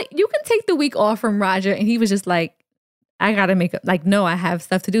 nah. I'm like, you can take the week off from Roger. And he was just like, I got to make up, like, no, I have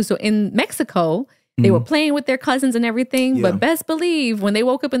stuff to do. So in Mexico, they were playing with their cousins and everything. Yeah. But best believe when they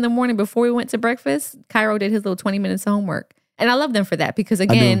woke up in the morning before we went to breakfast, Cairo did his little 20 minutes of homework. And I love them for that because,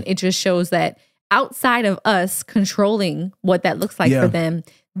 again, it just shows that outside of us controlling what that looks like for them,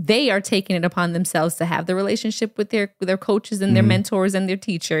 they are taking it upon themselves to have the relationship with their coaches and their mentors and their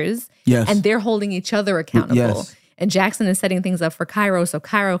teachers. Yes. And they're holding each other accountable. Yes. And Jackson is setting things up for Cairo so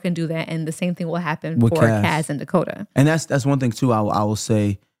Cairo can do that. And the same thing will happen for Kaz and Dakota. And that's one thing, too, I will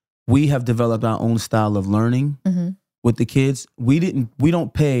say. We have developed our own style of learning with the kids. We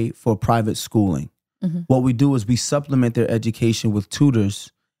don't pay for private schooling. What we do is we supplement their education with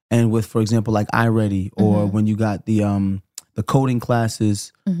tutors and with, for example, like iReady or when you got the coding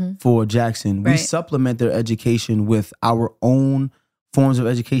classes for Jackson. We supplement their education with our own forms of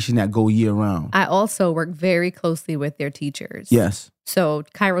education that go year round. I also work very closely with their teachers. Yes. So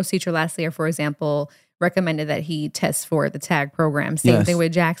Cairo's teacher last year, for example, recommended that he test for the TAG program. Same thing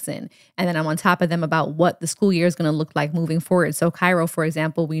with Jackson. And then I'm on top of them about what the school year is going to look like moving forward. So Cairo, for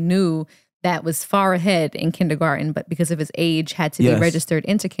example, we knew that was far ahead in kindergarten, but because of his age, had to be registered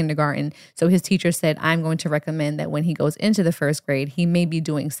into kindergarten. So his teacher said, I'm going to recommend that when he goes into the first grade, he may be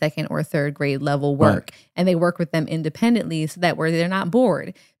doing 2nd or 3rd grade level work. Right. And they work with them independently so that where they're not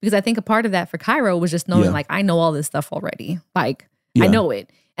bored. Because I think a part of that for Cairo was just knowing, like, I know all this stuff already. Like, I know it.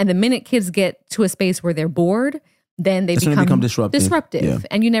 And the minute kids get to a space where they're bored, then they become disruptive. Yeah.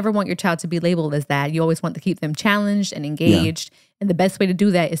 And you never want your child to be labeled as that. You always want to keep them challenged and engaged. Yeah. And the best way to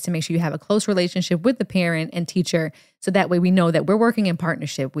do that is to make sure you have a close relationship with the parent and teacher. So that way we know that we're working in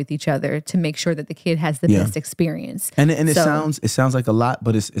partnership with each other to make sure that the kid has the best experience. And it sounds like a lot,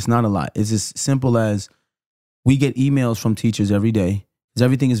 but it's not a lot. It's as simple as we get emails from teachers every day. Because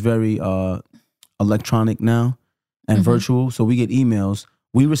everything is very electronic now and virtual. So we get emails.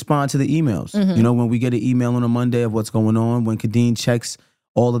 We respond to the emails. You know, when we get an email on a Monday of what's going on, when Kadeen checks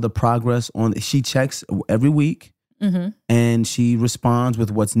all of the progress she checks every week and she responds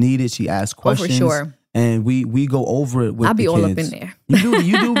with what's needed. She asks questions. Oh, for sure. And we go over it with I'll be the all kids. up in there.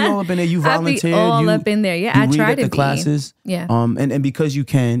 You do be all up in there. You volunteer. I'll be all up in there. Yeah, I try to be. Classes. Yeah. And because you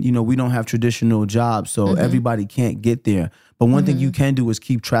can, you know, we don't have traditional jobs, so everybody can't get there. But one thing you can do is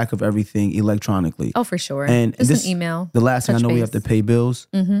keep track of everything electronically. Oh, for sure. And just an email. The last thing I know, we have to pay bills.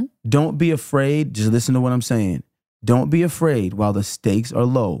 Don't be afraid. Just listen to what I'm saying. Don't be afraid while the stakes are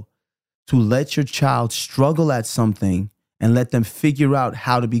low to let your child struggle at something and let them figure out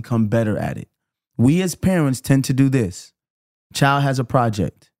how to become better at it. We as parents tend to do this. Child has a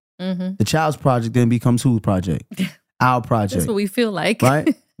project. The child's project then becomes whose project? Our project. That's what we feel like.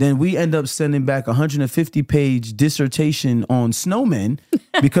 Right? then we end up sending back 150-page dissertation on snowmen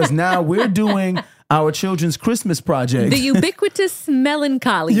because now we're doing our children's Christmas project. The Ubiquitous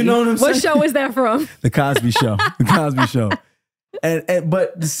Melancholy. You know what I'm saying? What show is that from? The Cosby Show. The Cosby Show.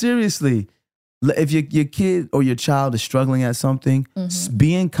 But seriously, if your kid or your child is struggling at something,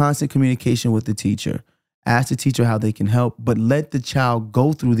 be in constant communication with the teacher. Ask the teacher how they can help, but let the child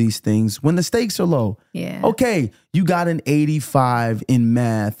go through these things when the stakes are low. Yeah. Okay, you got an 85 in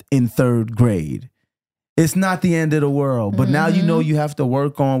math in 3rd grade. It's not the end of the world, but now you know you have to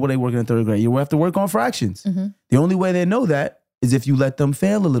work on, what they working in 3rd grade? You have to work on fractions. The only way they know that is if you let them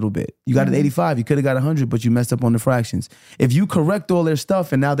fail a little bit. You got an 85, you could have got 100, but you messed up on the fractions. If you correct all their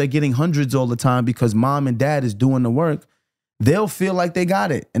stuff and now they're getting hundreds all the time because mom and dad is doing the work, they'll feel like they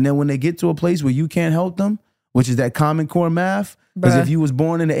got it. And then when they get to a place where you can't help them, which is that Common Core math, because if you was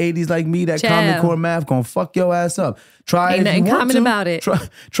born in the 80s like me, that Common Core math gonna fuck your ass up. Try Ain't nothing common about it.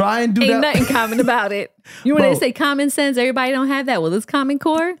 Try and do that. Ain't nothing common about it. You want to say common sense? Everybody don't have that. Well, it's Common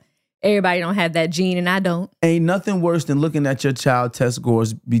Core. Everybody don't have that gene, and I don't. Ain't nothing worse than looking at your child test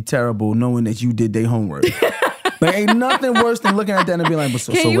scores be terrible, knowing that you did their homework. Like, ain't nothing worse than looking at that and be like,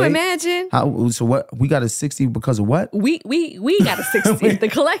 Can you imagine? So what? We got a 60 because of what? We got a 60, the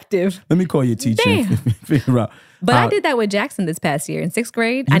collective. Let me call your teacher and figure out. But I did that with Jackson this past year in 6th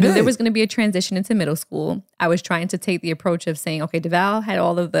grade. I knew there was going to be a transition into middle school. I was trying to take the approach of saying, okay, DeVal had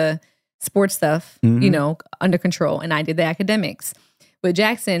all of the sports stuff, under control, and I did the academics. But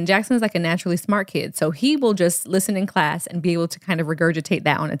Jackson's like a naturally smart kid. So he will just listen in class and be able to kind of regurgitate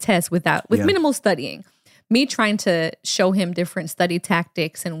that on a test with minimal studying. Me trying to show him different study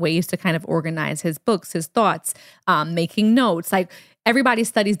tactics and ways to kind of organize his books, his thoughts, making notes. Like, everybody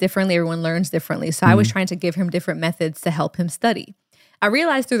studies differently. Everyone learns differently. So I was trying to give him different methods to help him study. I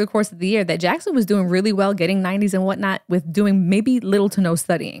realized through the course of the year that Jackson was doing really well, getting 90s and whatnot, with doing maybe little to no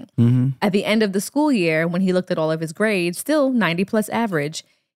studying. At the end of the school year, when he looked at all of his grades, still 90 plus average,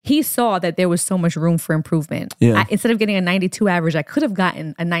 he saw that there was so much room for improvement. Yeah. Instead of getting a 92 average, I could have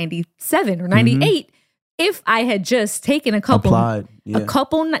gotten a 97 or 98 if I had just taken a couple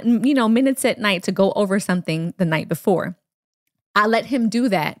minutes at night to go over something the night before. I let him do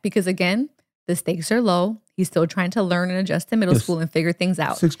that because, again, the stakes are low. He's still trying to learn and adjust in middle school and figure things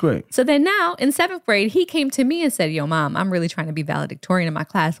out. 6th grade. So then now in 7th grade, he came to me and said, yo, Mom, I'm really trying to be valedictorian in my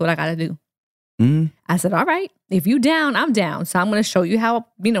class. What I got to do? I said, all right, if you down, I'm down. So I'm going to show you how,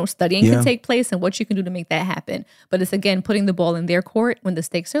 studying can take place and what you can do to make that happen. But it's, again, putting the ball in their court when the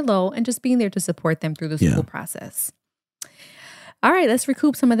stakes are low and just being there to support them through the school process. All right, let's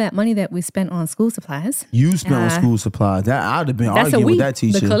recoup some of that money that we spent on school supplies. You spent on school supplies. That I'd have been arguing with that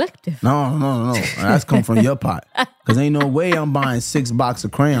teacher. The collective. No. That's come from your pot. Because ain't no way I'm buying 6 boxes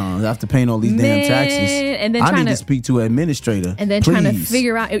of crayons after paying all these damn taxes. And then I need to speak to an administrator. And then trying to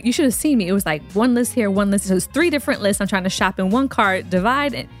figure out, you should have seen me. It was like one list here, one list. So it was 3 different lists. I'm trying to shop in one cart,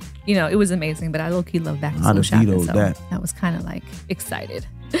 divide it. It was amazing. But I low-key love back to school shopping. So that was kind of like excited.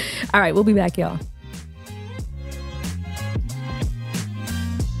 All right, we'll be back, y'all.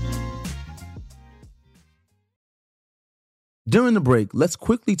 During the break, let's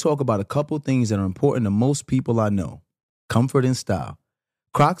quickly talk about a couple things that are important to most people I know. Comfort and style.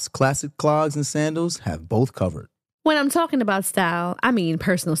 Crocs classic clogs and sandals have both covered. When I'm talking about style, I mean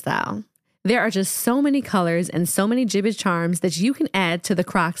personal style. There are just so many colors and so many Jibbitz charms that you can add to the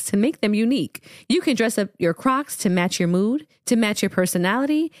Crocs to make them unique. You can dress up your Crocs to match your mood, to match your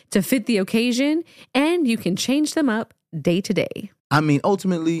personality, to fit the occasion, and you can change them up day to day. I mean,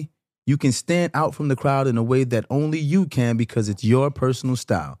 ultimately, you can stand out from the crowd in a way that only you can because it's your personal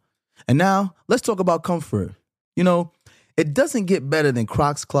style. And now, let's talk about comfort. It doesn't get better than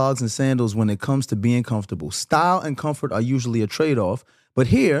Crocs, clogs, and sandals when it comes to being comfortable. Style and comfort are usually a trade-off, but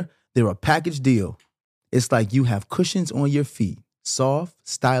here, they're a package deal. It's like you have cushions on your feet. Soft,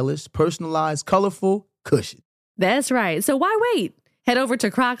 stylish, personalized, colorful cushion. That's right. So why wait? Head over to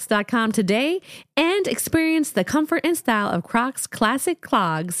Crocs.com today and experience the comfort and style of Crocs classic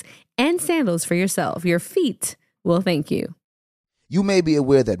clogs and sandals for yourself. Your feet will thank you. You may be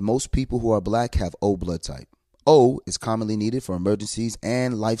aware that most people who are Black have O blood type. O is commonly needed for emergencies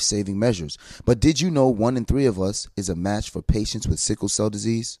and life-saving measures. But did you know 1 in 3 of us is a match for patients with sickle cell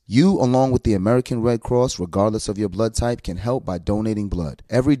disease? You, along with the American Red Cross, regardless of your blood type, can help by donating blood.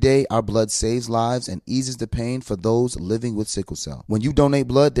 Every day, our blood saves lives and eases the pain for those living with sickle cell. When you donate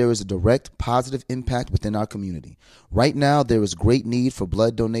blood, there is a direct positive impact within our community. Right now, there is great need for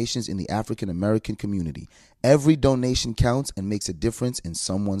blood donations in the African American community. Every donation counts and makes a difference in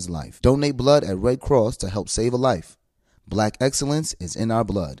someone's life. Donate blood at Red Cross to help save a life. Black excellence is in our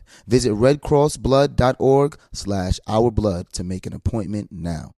blood. Visit redcrossblood.org/ourblood to make an appointment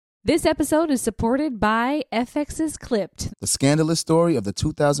now. This episode is supported by FX's Clipped. The scandalous story of the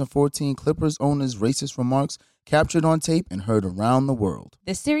 2014 Clippers owner's racist remarks captured on tape and heard around the world.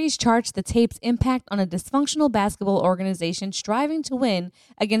 The series charts the tape's impact on a dysfunctional basketball organization striving to win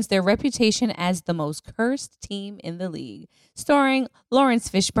against their reputation as the most cursed team in the league. Starring Lawrence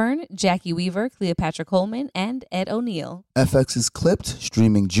Fishburne, Jackie Weaver, Cleopatra Coleman, and Ed O'Neill. FX's Clipped,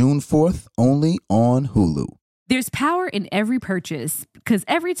 streaming June 4th, only on Hulu. There's power in every purchase, because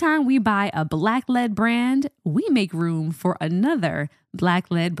every time we buy a Black-led brand, we make room for another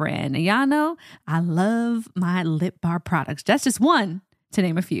Black-led brand. And y'all know I love my lip bar products. That's just one, to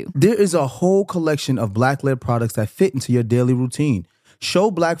name a few. There is a whole collection of Black-led products that fit into your daily routine.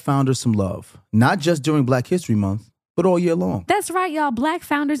 Show Black founders some love, not just during Black History Month, but all year long. That's right, y'all. Black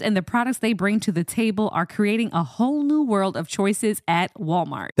founders and the products they bring to the table are creating a whole new world of choices at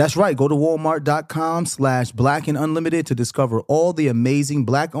Walmart. That's right. Go to walmart.com/blackandunlimited to discover all the amazing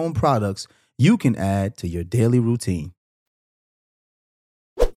Black-owned products you can add to your daily routine.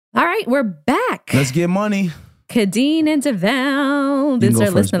 All right, we're back. Let's get money. Kadeen and DeVal. This is our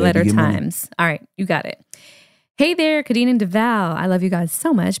listener letter times. All right, you got it. Hey there, Kadeen and DeVal. I love you guys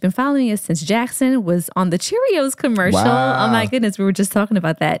so much. Been following you since Jackson was on the Cheerios commercial. Wow. Oh my goodness, we were just talking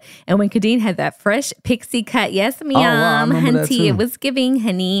about that. And when Kadeen had that fresh pixie cut, yes, ma'am, hunty, it was giving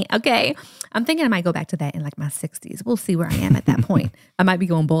honey. Okay, I'm thinking I might go back to that in like my 60s. We'll see where I am at that point. I might be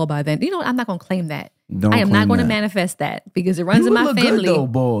going bald by then. You know, I'm not going to claim that. I am not going to manifest that because it runs in my family. You would look good though,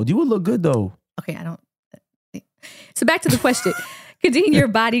 bald. You would look good though. Okay, I don't. So back to the question. Kadeen, your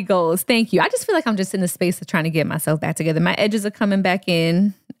body goals. Thank you. I just feel like I'm just in the space of trying to get myself back together. My edges are coming back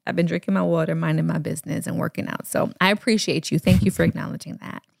in. I've been drinking my water, minding my business, and working out. So I appreciate you. Thank you for acknowledging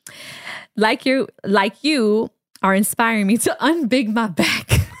that. Like you are inspiring me to unbig my back.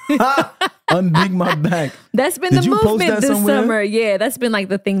 Unbig my back. That's been the movement this summer. Yeah, that's been like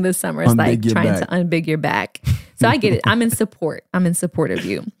the thing this summer. It's like trying to unbig your back. So I get it. I'm in support. I'm in support of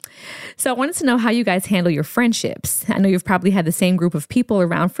you. So I wanted to know how you guys handle your friendships. I know you've probably had the same group of people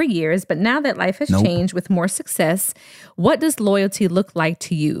around for years, but now that life has changed with more success, what does loyalty look like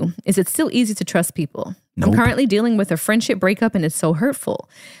to you? Is it still easy to trust people? I'm currently dealing with a friendship breakup and it's so hurtful.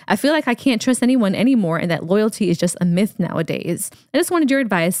 I feel like I can't trust anyone anymore and that loyalty is just a myth nowadays. I just wanted your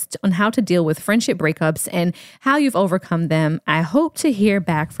advice on how to deal with friendship breakups and how you've overcome them. I hope to hear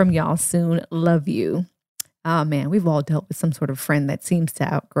back from y'all soon. Love you. Oh man, we've all dealt with some sort of friend that seems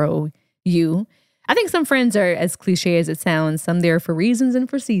to outgrow you. I think some friends are as cliche as it sounds. Some there for reasons and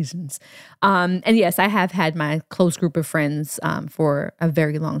for seasons. And yes, I have had my close group of friends for a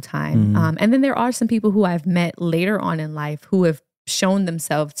very long time. And then there are some people who I've met later on in life who have shown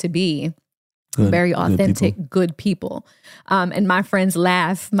themselves to be very authentic, good people. And my friends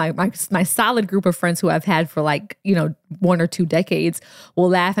laugh. My solid group of friends who I've had for 1 or 2 decades will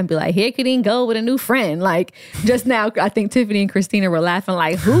laugh and be like, here Kadeen go with a new friend. Like just now, I think Tiffany and Christina were laughing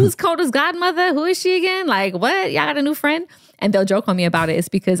like, who's Coda's godmother? Who is she again? Like what? Y'all got a new friend? And they'll joke on me about it. It's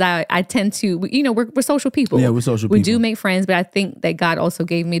because I tend to, we're social people. Yeah, we're social people. We do make friends, but I think that God also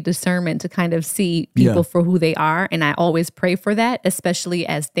gave me discernment to kind of see people for who they are. And I always pray for that, especially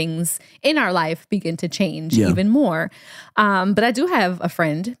as things in our life begin to change even more. But I do have a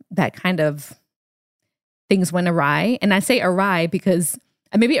friend that kind of things went awry. And I say awry because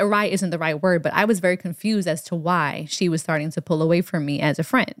maybe awry isn't the right word, but I was very confused as to why she was starting to pull away from me as a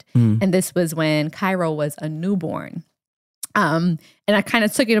friend. And this was when Cairo was a newborn. And I kind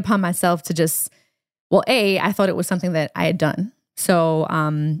of took it upon myself to just, I thought it was something that I had done. So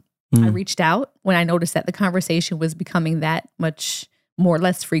I reached out when I noticed that the conversation was becoming that much more or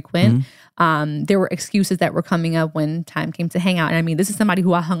less frequent. There were excuses that were coming up when time came to hang out. And I mean, this is somebody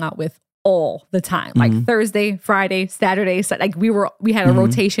who I hung out with all the time, like Thursday, Friday, Saturday. So like we had a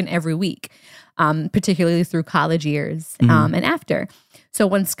rotation every week, particularly through college years and after. So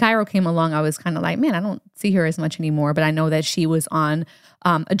when Cairo came along, I was kind of like, man, I don't see her as much anymore. But I know that she was on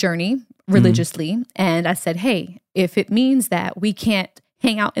a journey religiously. And I said, hey, if it means that we can't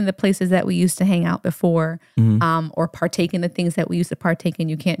hang out in the places that we used to hang out before or partake in the things that we used to partake in,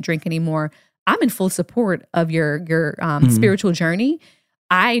 you can't drink anymore, I'm in full support of your spiritual journey.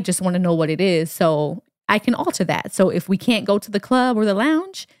 I just want to know what it is so I can alter that. So if we can't go to the club or the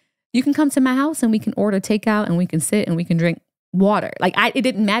lounge, you can come to my house and we can order takeout and we can sit and we can drink water. Like it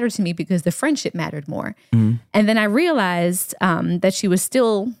didn't matter to me because the friendship mattered more. And then I realized that she was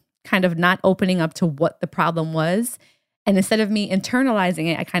still kind of not opening up to what the problem was. And instead of me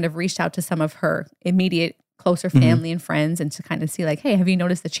internalizing it, I kind of reached out to some of her immediate closer family and friends and to kind of see like, hey, have you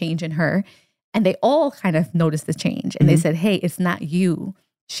noticed the change in her? And they all kind of noticed the change. And they said, hey, it's not you.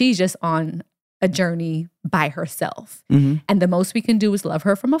 She's just on a journey by herself. And the most we can do is love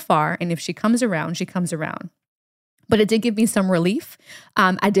her from afar. And if she comes around, she comes around. But it did give me some relief.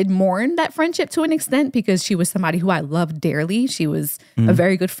 I did mourn that friendship to an extent because she was somebody who I loved dearly. She was a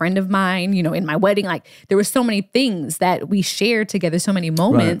very good friend of mine. You know, in my wedding, like there were so many things that we shared together, so many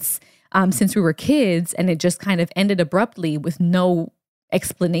moments since we were kids. And it just kind of ended abruptly with no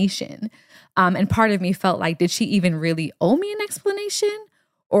explanation. And part of me felt like, did she even really owe me an explanation?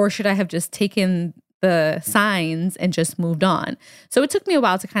 Or should I have just taken the signs and just moved on? So it took me a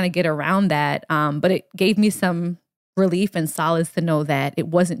while to kind of get around that. But it gave me some relief and solace to know that it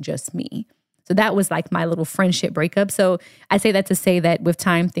wasn't just me. So that was like my little friendship breakup. So I say that to say that with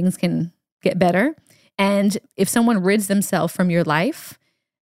time, things can get better. And if someone rids themselves from your life,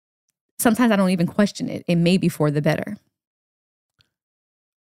 sometimes I don't even question it. It may be for the better.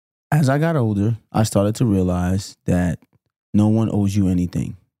 As I got older, I started to realize that no one owes you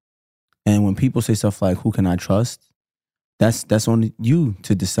anything. And when people say stuff like, who can I trust? That's on you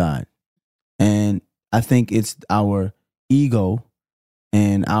to decide. And I think it's our ego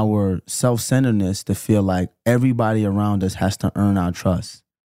and our self-centeredness to feel like everybody around us has to earn our trust.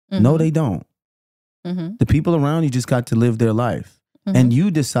 No, they don't. The people around you just got to live their life. And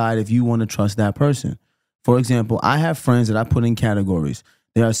you decide if you want to trust that person. For example, I have friends that I put in categories.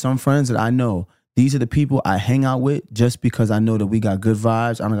 There are some friends that I know, these are the people I hang out with just because I know that we got good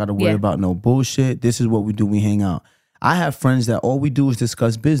vibes. I don't got to worry about no bullshit. This is what we do. We hang out. I have friends that all we do is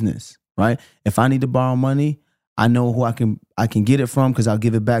discuss business, right? If I need to borrow money, I know who I can get it from because I'll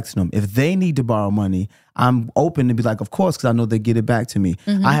give it back to them. If they need to borrow money, I'm open to be like, of course, because I know they get it back to me.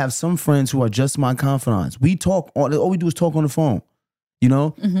 I have some friends who are just my confidants. We talk, all we do is talk on the phone. You know,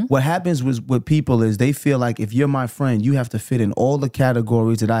 what happens with people is they feel like if you're my friend, you have to fit in all the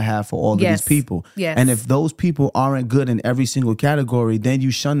categories that I have for all of these people. And if those people aren't good in every single category, then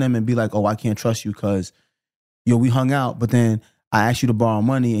you shun them and be like, oh, I can't trust you because, we hung out, but then I asked you to borrow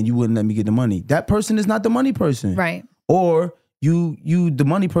money and you wouldn't let me get the money. That person is not the money person. Right. Or you the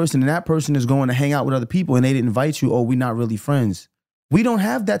money person and that person is going to hang out with other people and they didn't invite you. Oh, we're not really friends. We don't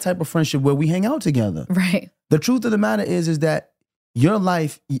have that type of friendship where we hang out together. Right. The truth of the matter is that your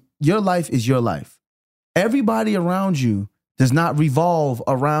life is your life. Everybody around you does not revolve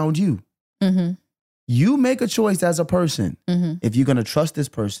around you. You make a choice as a person. If you're going to trust this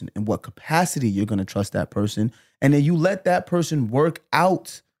person, in what capacity you're going to trust that person. And then you let that person work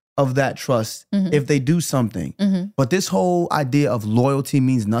out of that trust if they do something. But this whole idea of loyalty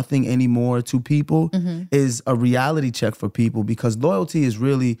means nothing anymore to people is a reality check for people because loyalty is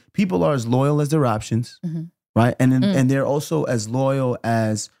really, people are as loyal as their options. Right. And they're also as loyal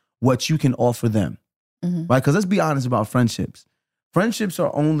as what you can offer them. Right. Because let's be honest about friendships. Friendships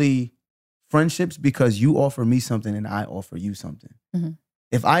are only friendships because you offer me something and I offer you something.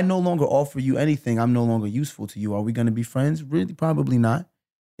 If I no longer offer you anything, I'm no longer useful to you. Are we going to be friends? Really? Probably not.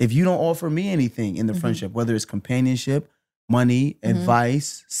 If you don't offer me anything in the friendship, whether it's companionship, money,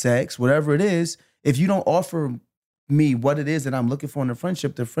 advice, sex, whatever it is, if you don't offer me what it is that I'm looking for in the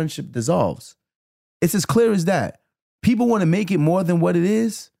friendship dissolves. It's as clear as that. People want to make it more than what it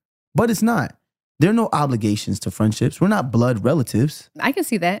is, but it's not. There are no obligations to friendships. We're not blood relatives. I can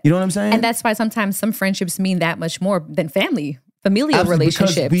see that. You know what I'm saying? And that's why sometimes some friendships mean that much more than familial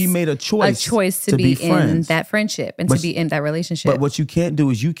relationships. Because we made a choice to be in that friendship and to be in that relationship. But what you can't do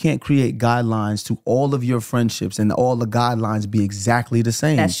is you can't create guidelines to all of your friendships and all the guidelines be exactly the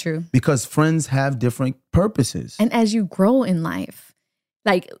same. That's true. Because friends have different purposes. And as you grow in life,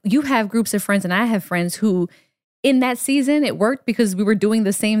 like you have groups of friends and I have friends who in that season it worked because we were doing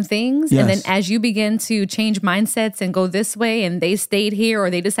the same things. And then as you begin to change mindsets and go this way and they stayed here or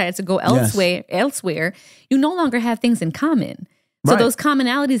they decided to go elsewhere, you no longer have things in common. So those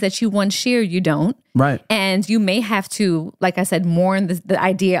commonalities that you once shared, you don't. Right. And you may have to, like I said, mourn the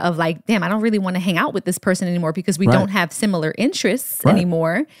idea of like, damn, I don't really want to hang out with this person anymore because we don't have similar interests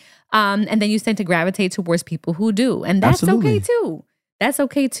anymore. And then you tend to gravitate towards people who do. And that's okay too. That's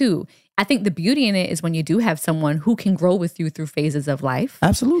okay too. I think the beauty in it is when you do have someone who can grow with you through phases of life.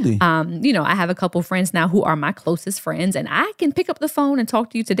 Absolutely. I have a couple friends now who are my closest friends and I can pick up the phone and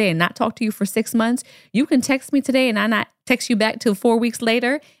talk to you today and not talk to you for 6 months. You can text me today and I not text you back till 4 weeks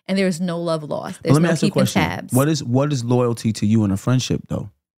later and there's no love lost. There's no keeping tabs. What is loyalty to you in a friendship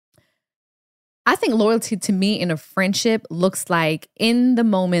though? I think loyalty to me in a friendship looks like in the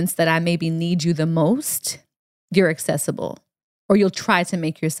moments that I maybe need you the most, you're accessible. Or you'll try to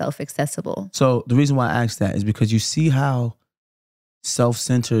make yourself accessible. So the reason why I asked that is because you see how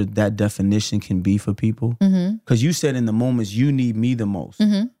self-centered that definition can be for people. Because you said in the moments you need me the most.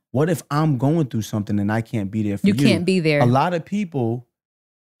 what if I'm going through something and I can't be there for you? You can't be there. A lot of people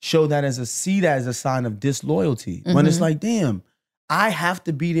see that as a sign of disloyalty. When it's like, damn, I have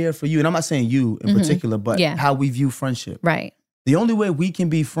to be there for you. And I'm not saying you in particular, but how we view friendship. Right. The only way we can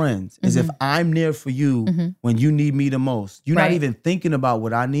be friends is if I'm there for you when you need me the most. You're not even thinking about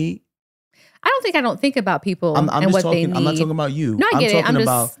what I need. I don't think about people and what they need. I'm not talking about you. No, I get I'm talking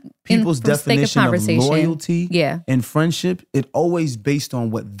about people's definition of loyalty and friendship. It always based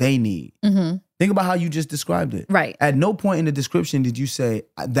on what they need. Think about how you just described it. Right. At no point in the description did you say,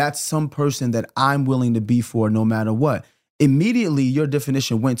 that's some person that I'm willing to be for no matter what. Immediately, your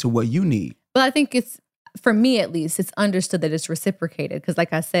definition went to what you need. Well, I think it's, for me at least, it's understood that it's reciprocated. Because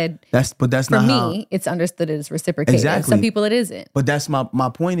like I said, that's for not me, it's understood that it's reciprocated. Exactly. Some people it isn't. But that's my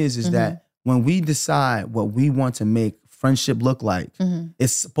point is that when we decide what we want to make friendship look like,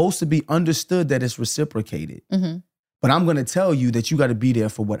 it's supposed to be understood that it's reciprocated. But I'm going to tell you that you got to be there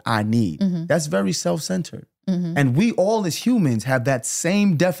for what I need. That's very self-centered. And we all as humans have that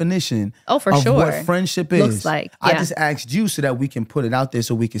same definition of what friendship is. Looks like. Yeah. I just asked you so that we can put it out there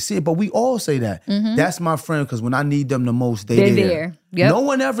so we can see it. But we all say that. That's my friend because when I need them the most, they're there. Yep. No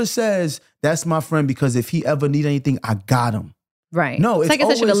one ever says, that's my friend because if he ever need anything, I got him. Right. No, it's I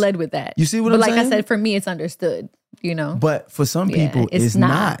guess I should have led with that. You see what I'm saying? But like I said, for me, it's understood, you know. But for some people, it's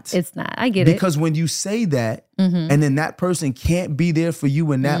not. It's not. I get it. Because when you say that, and then that person can't be there for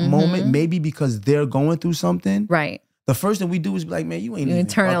you in that moment, maybe because they're going through something. Right. The first thing we do is be like, man, you ain't even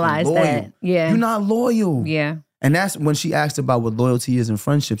internalize loyal. that. Yeah. You're not loyal. Yeah. And that's when she asked about what loyalty is in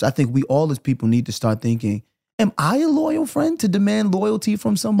friendships. I think we all as people need to start thinking, am I a loyal friend to demand loyalty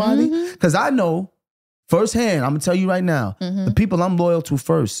from somebody? Because I know firsthand, I'm going to tell you right now, the people I'm loyal to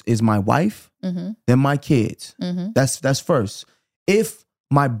first is my wife, then my kids. That's first. If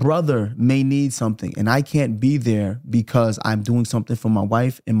my brother may need something and I can't be there because I'm doing something for my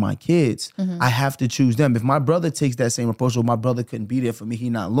wife and my kids, I have to choose them. If my brother takes that same approach, or my brother couldn't be there for me, he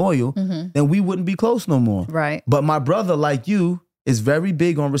not loyal, then we wouldn't be close no more. Right. But my brother, like you, is very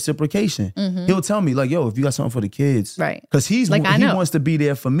big on reciprocation. He'll tell me like, yo, if you got something for the kids. Right. Because he wants to be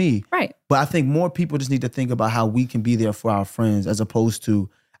there for me. Right. But I think more people just need to think about how we can be there for our friends as opposed to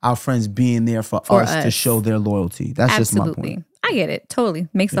our friends being there for us to show their loyalty. That's just my point. I get it. Totally.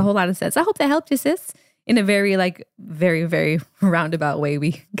 Makes a whole lot of sense. I hope that helped you, sis. In a very, very, very roundabout way,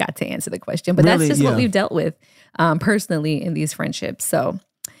 we got to answer the question. But that's just what we've dealt with personally in these friendships. So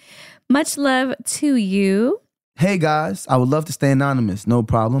much love to you. Hey guys, I would love to stay anonymous. No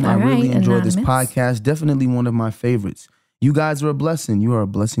problem. I really enjoyed this podcast. Definitely one of my favorites. You guys are a blessing. You are a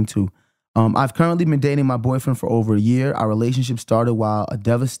blessing too. I've currently been dating my boyfriend for over a year. Our relationship started while a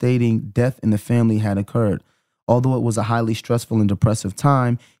devastating death in the family had occurred. Although it was a highly stressful and depressive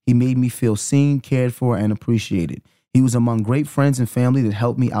time, he made me feel seen, cared for, and appreciated. He was among great friends and family that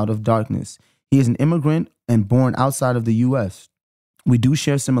helped me out of darkness. He is an immigrant and born outside of the U.S. We do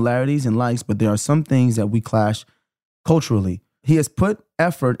share similarities and likes, but there are some things that we clash culturally. He has put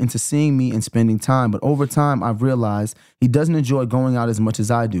effort into seeing me and spending time, but over time I've realized he doesn't enjoy going out as much as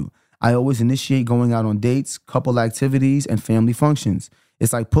I do. I always initiate going out on dates, couple activities, and family functions.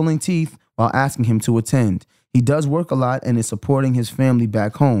 It's like pulling teeth while asking him to attend. He does work a lot and is supporting his family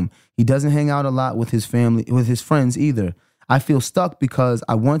back home. He doesn't hang out a lot with his family, with his friends either. I feel stuck because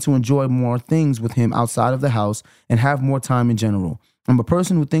I want to enjoy more things with him outside of the house and have more time in general. I'm a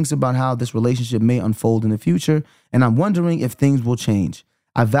person who thinks about how this relationship may unfold in the future, and I'm wondering if things will change.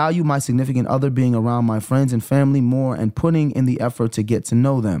 I value my significant other being around my friends and family more and putting in the effort to get to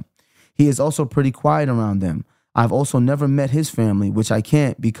know them. He is also pretty quiet around them. I've also never met his family, which I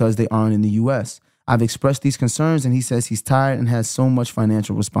can't because they aren't in the U.S. I've expressed these concerns, and he says he's tired and has so much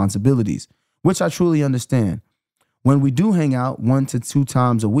financial responsibilities, which I truly understand. When we do hang out 1 to 2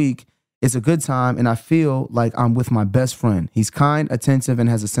 times a week, it's a good time, and I feel like I'm with my best friend. He's kind, attentive, and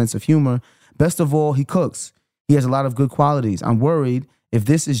has a sense of humor. Best of all, he cooks. He has a lot of good qualities. I'm worried if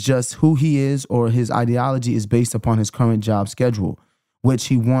this is just who he is or his ideology is based upon his current job schedule, which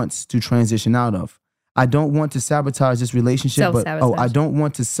he wants to transition out of. I don't want to sabotage this relationship, but I don't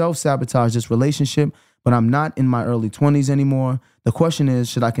want to self-sabotage this relationship, but I'm not in my early 20s anymore. The question is,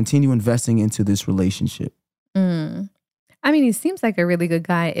 should I continue investing into this relationship? I mean, he seems like a really good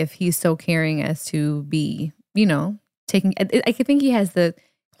guy if he's so caring as to be, you know, taking. I think he has the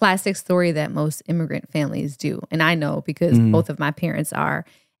classic story that most immigrant families do. And I know because both of my parents are.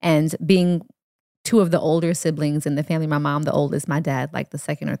 And being 2 of the older siblings in the family, my mom, the oldest, my dad, like the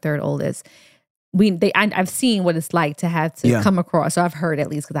second or third oldest. I've seen what it's like to have to come across. So I've heard, at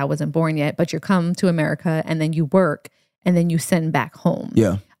least because I wasn't born yet, but you come to America and then you work and then you send back home.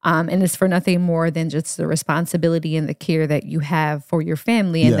 Yeah. And it's for nothing more than just the responsibility and the care that you have for your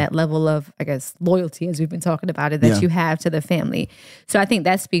family and that level of, I guess, loyalty, as we've been talking about it, that you have to the family. So I think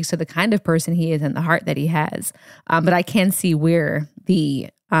that speaks to the kind of person he is and the heart that he has. But I can see where the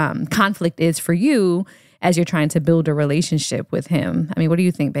conflict is for you as you're trying to build a relationship with him. I mean, what do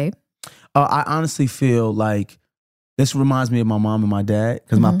you think, babe? I honestly feel like this reminds me of my mom and my dad,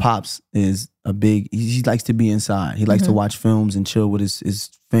 because my pops is he likes to be inside. He likes to watch films and chill with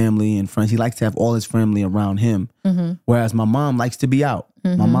his family and friends. He likes to have all his family around him. Whereas my mom likes to be out.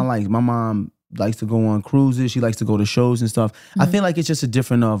 My mom likes to go on cruises. She likes to go to shows and stuff. I feel like it's just a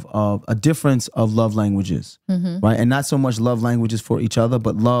difference of love languages, right? And not so much love languages for each other,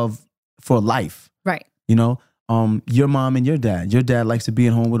 but love for life. Right. You know? Your mom and your dad likes to be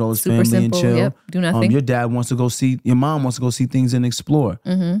at home with all his family simple, and chill. Yep, do nothing. Your mom wants to go see things and explore.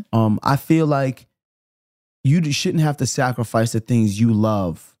 I feel like you shouldn't have to sacrifice the things you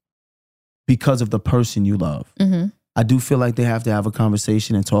love because of the person you love. I do feel like they have to have a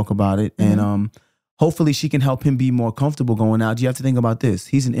conversation and talk about it. And hopefully she can help him be more comfortable going out. You have to think about this.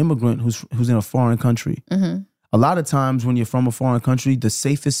 He's an immigrant who's in a foreign country. A lot of times when you're from a foreign country, the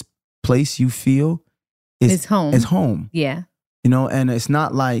safest place you feel is home. Is home. Yeah. You know, and it's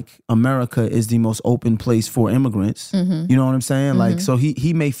not like America is the most open place for immigrants. You know what I'm saying? Like, so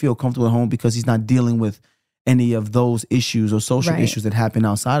he may feel comfortable at home because he's not dealing with any of those issues or social issues that happen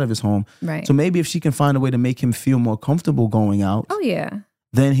outside of his home. Right. So maybe if she can find a way to make him feel more comfortable going out,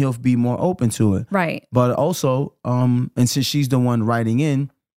 then he'll be more open to it. Right. But also, and since she's the one writing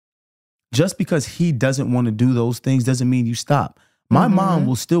in, just because he doesn't want to do those things doesn't mean you stop. My mom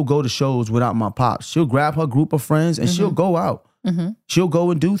will still go to shows without my pops. She'll grab her group of friends and she'll go out. She'll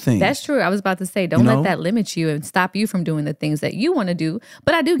go and do things. That's true. I was about to say, don't let that limit you and stop you from doing the things that you want to do.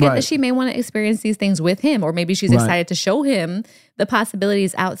 But I do get that she may want to experience these things with him, or maybe she's excited to show him the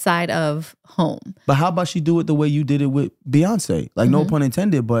possibilities outside of home. But how about she do it the way you did it with Beyonce? Like, no pun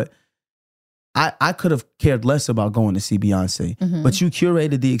intended, but I could have cared less about going to see Beyonce, but you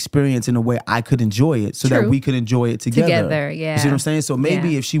curated the experience in a way I could enjoy it so that we could enjoy it together. Yeah. You see what I'm saying? So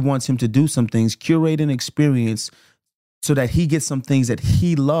maybe if she wants him to do some things, curate an experience so that he gets some things that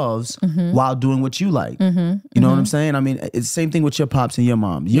he loves while doing what you like. You know what I'm saying? I mean, it's the same thing with your pops and your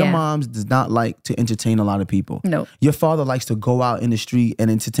mom. Your mom does not like to entertain a lot of people. No. Your father likes to go out in the street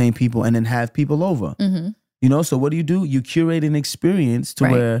and entertain people and then have people over. You know, so what do? You curate an experience to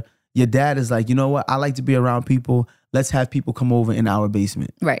where your dad is like, you know what? I like to be around people. Let's have people come over in our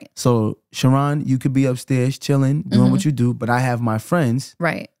basement. Right. So, Sharon, you could be upstairs chilling, doing what you do, but I have my friends.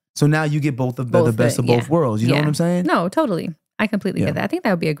 Right. So now you get the best of both worlds. You know what I'm saying? No, totally. I completely get that. I think that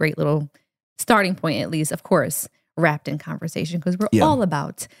would be a great little starting point, at least, of course, wrapped in conversation, because we're all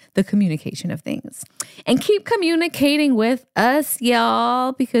about the communication of things. And keep communicating with us,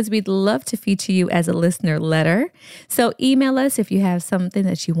 y'all, because we'd love to feature you as a listener letter. So email us if you have something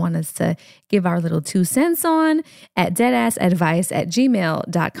that you want us to give our little 2 cents on at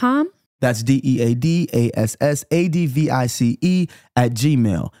deadassadvice@gmail.com. That's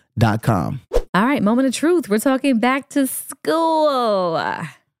DEADASSADVICE@gmail.com. All right, moment of truth. We're talking back to school. I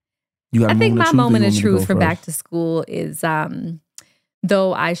think my moment of truth for back to school is,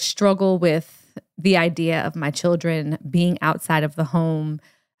 though I struggle with the idea of my children being outside of the home,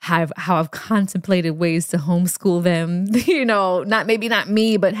 how I've contemplated ways to homeschool them, you know, not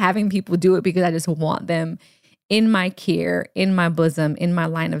me, but having people do it because I just want them in my care, in my bosom, in my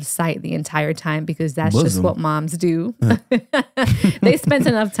line of sight the entire time, because that's just what moms do. They spent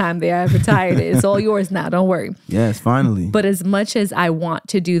enough time there. I've retired. It's all yours now. Don't worry. Yes, finally. But as much as I want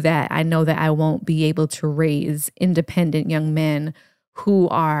to do that, I know that I won't be able to raise independent young men who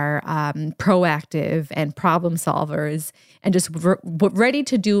are proactive and problem solvers and just ready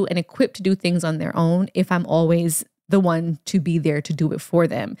to do and equipped to do things on their own if I'm always the one to be there to do it for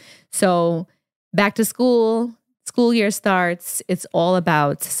them. So back to school year starts. It's all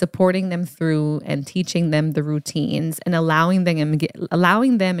about supporting them through and teaching them the routines and allowing them and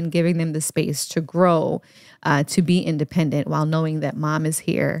giving them the space to grow, to be independent while knowing that mom is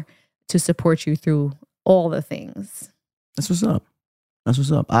here to support you through all the things. That's what's up.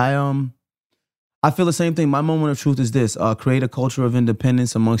 I feel the same thing. My moment of truth is this: create a culture of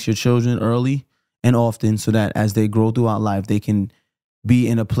independence amongst your children early and often, so that as they grow throughout life, they can be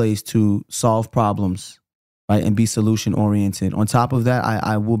in a place to solve problems, right, and be solution oriented. On top of that,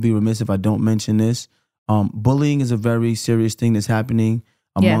 I will be remiss if I don't mention this. Bullying is a very serious thing that's happening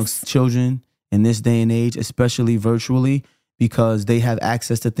amongst children in this day and age, especially virtually, because they have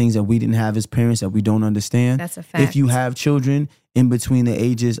access to things that we didn't have as parents that we don't understand. That's a fact. If you have children in between the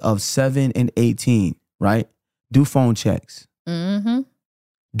ages of 7 and 18, right, do phone checks.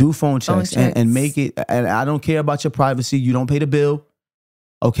 Do phone checks. And make it. And I don't care about your privacy. You don't pay the bill.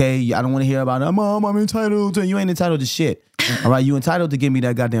 Okay, I don't want to hear about it. Mom, I'm entitled to. You ain't entitled to shit. All right, you entitled to give me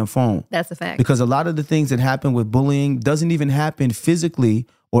that goddamn phone. That's a fact. Because a lot of the things that happen with bullying doesn't even happen physically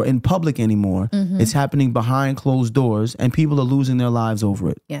or in public anymore. It's happening behind closed doors, and people are losing their lives over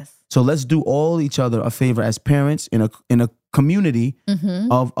it. Yes. So let's do all each other a favor as parents in a community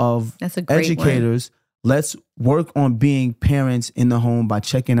of That's a great educators. word. Let's work on being parents in the home by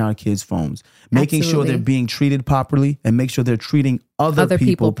checking our kids' phones, making sure they're being treated properly, and make sure they're treating other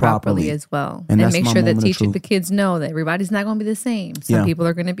people properly as well. And make sure that the kids know that everybody's not going to be the same. Some people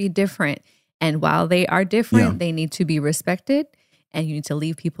are going to be different. And while they are different, they need to be respected, and you need to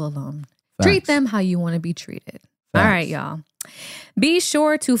leave people alone. Facts. Treat them how you want to be treated. All right, y'all. Be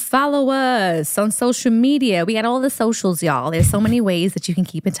sure to follow us on social media. We got all the socials, y'all. There's so many ways that you can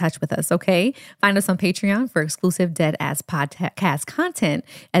keep in touch with us, okay? Find us on Patreon for exclusive Deadass podcast content,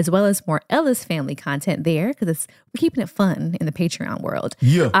 as well as more Ellis family content there, because we're keeping it fun in the Patreon world.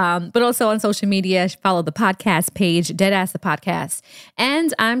 Yeah. But also on social media, follow the podcast page, Deadass the Podcast.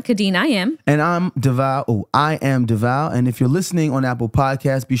 And I'm Kadeen, I am. And I'm Deval. Oh, I am Deval. And if you're listening on Apple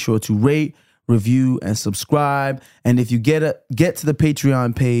Podcasts, be sure to rate, review, and subscribe. And if you get to the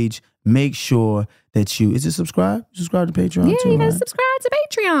Patreon page, make sure that is it subscribe to Patreon yeah, too, you gotta right? subscribe to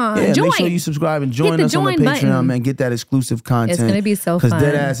Patreon. Yeah, join. Make sure you subscribe and join us on the Patreon, button. man. Get that exclusive content. It's gonna be so fun. Because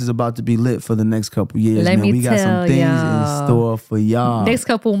Deadass is about to be lit for the next couple years, Let man. me We got some tell things y'all. in store for y'all. Next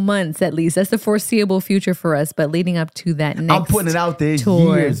couple months, at least. That's the foreseeable future for us. But leading up to that next I'm putting it out there.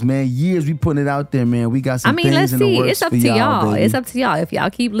 tour. Years, man. Years we putting it out there, man. We got some things let's in see. the works It's up for to y'all. baby. It's up to y'all. If y'all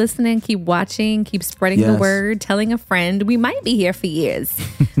keep listening, keep watching, keep spreading the Yes. word, telling a friend, we might be here for years.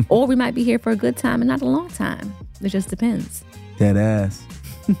 Or we might be here for a good time and not a long time. It just depends. Deadass.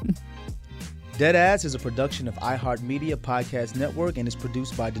 Deadass is a production of iHeartMedia Podcast Network and is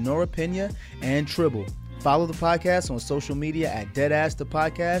produced by Denora Pena and Tribble. Follow the podcast on social media at Deadass the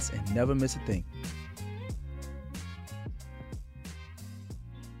Podcast and never miss a thing.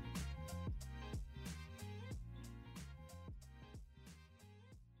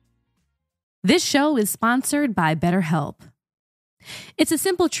 This show is sponsored by BetterHelp. It's a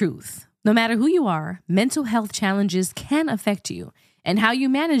simple truth. No matter who you are, mental health challenges can affect you, and how you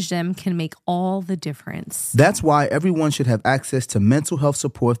manage them can make all the difference. That's why everyone should have access to mental health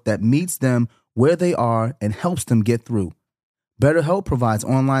support that meets them where they are and helps them get through. BetterHelp provides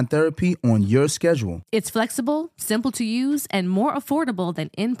online therapy on your schedule. It's flexible, simple to use, and more affordable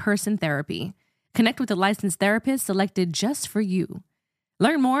than in-person therapy. Connect with a licensed therapist selected just for you.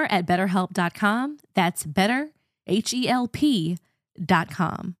 Learn more at BetterHelp.com. That's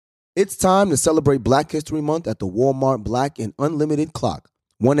BetterHelp.com. It's time to celebrate Black History Month at the Walmart Black and Unlimited Clock.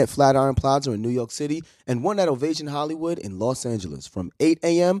 One at Flatiron Plaza in New York City and one at Ovation Hollywood in Los Angeles from 8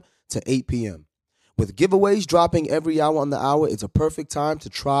 a.m. to 8 p.m. With giveaways dropping every hour on the hour, it's a perfect time to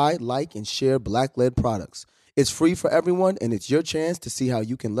try, like, and share Black-led products. It's free for everyone, and it's your chance to see how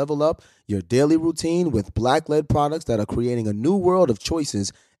you can level up your daily routine with Black-led products that are creating a new world of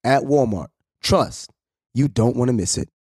choices at Walmart. Trust, you don't want to miss it.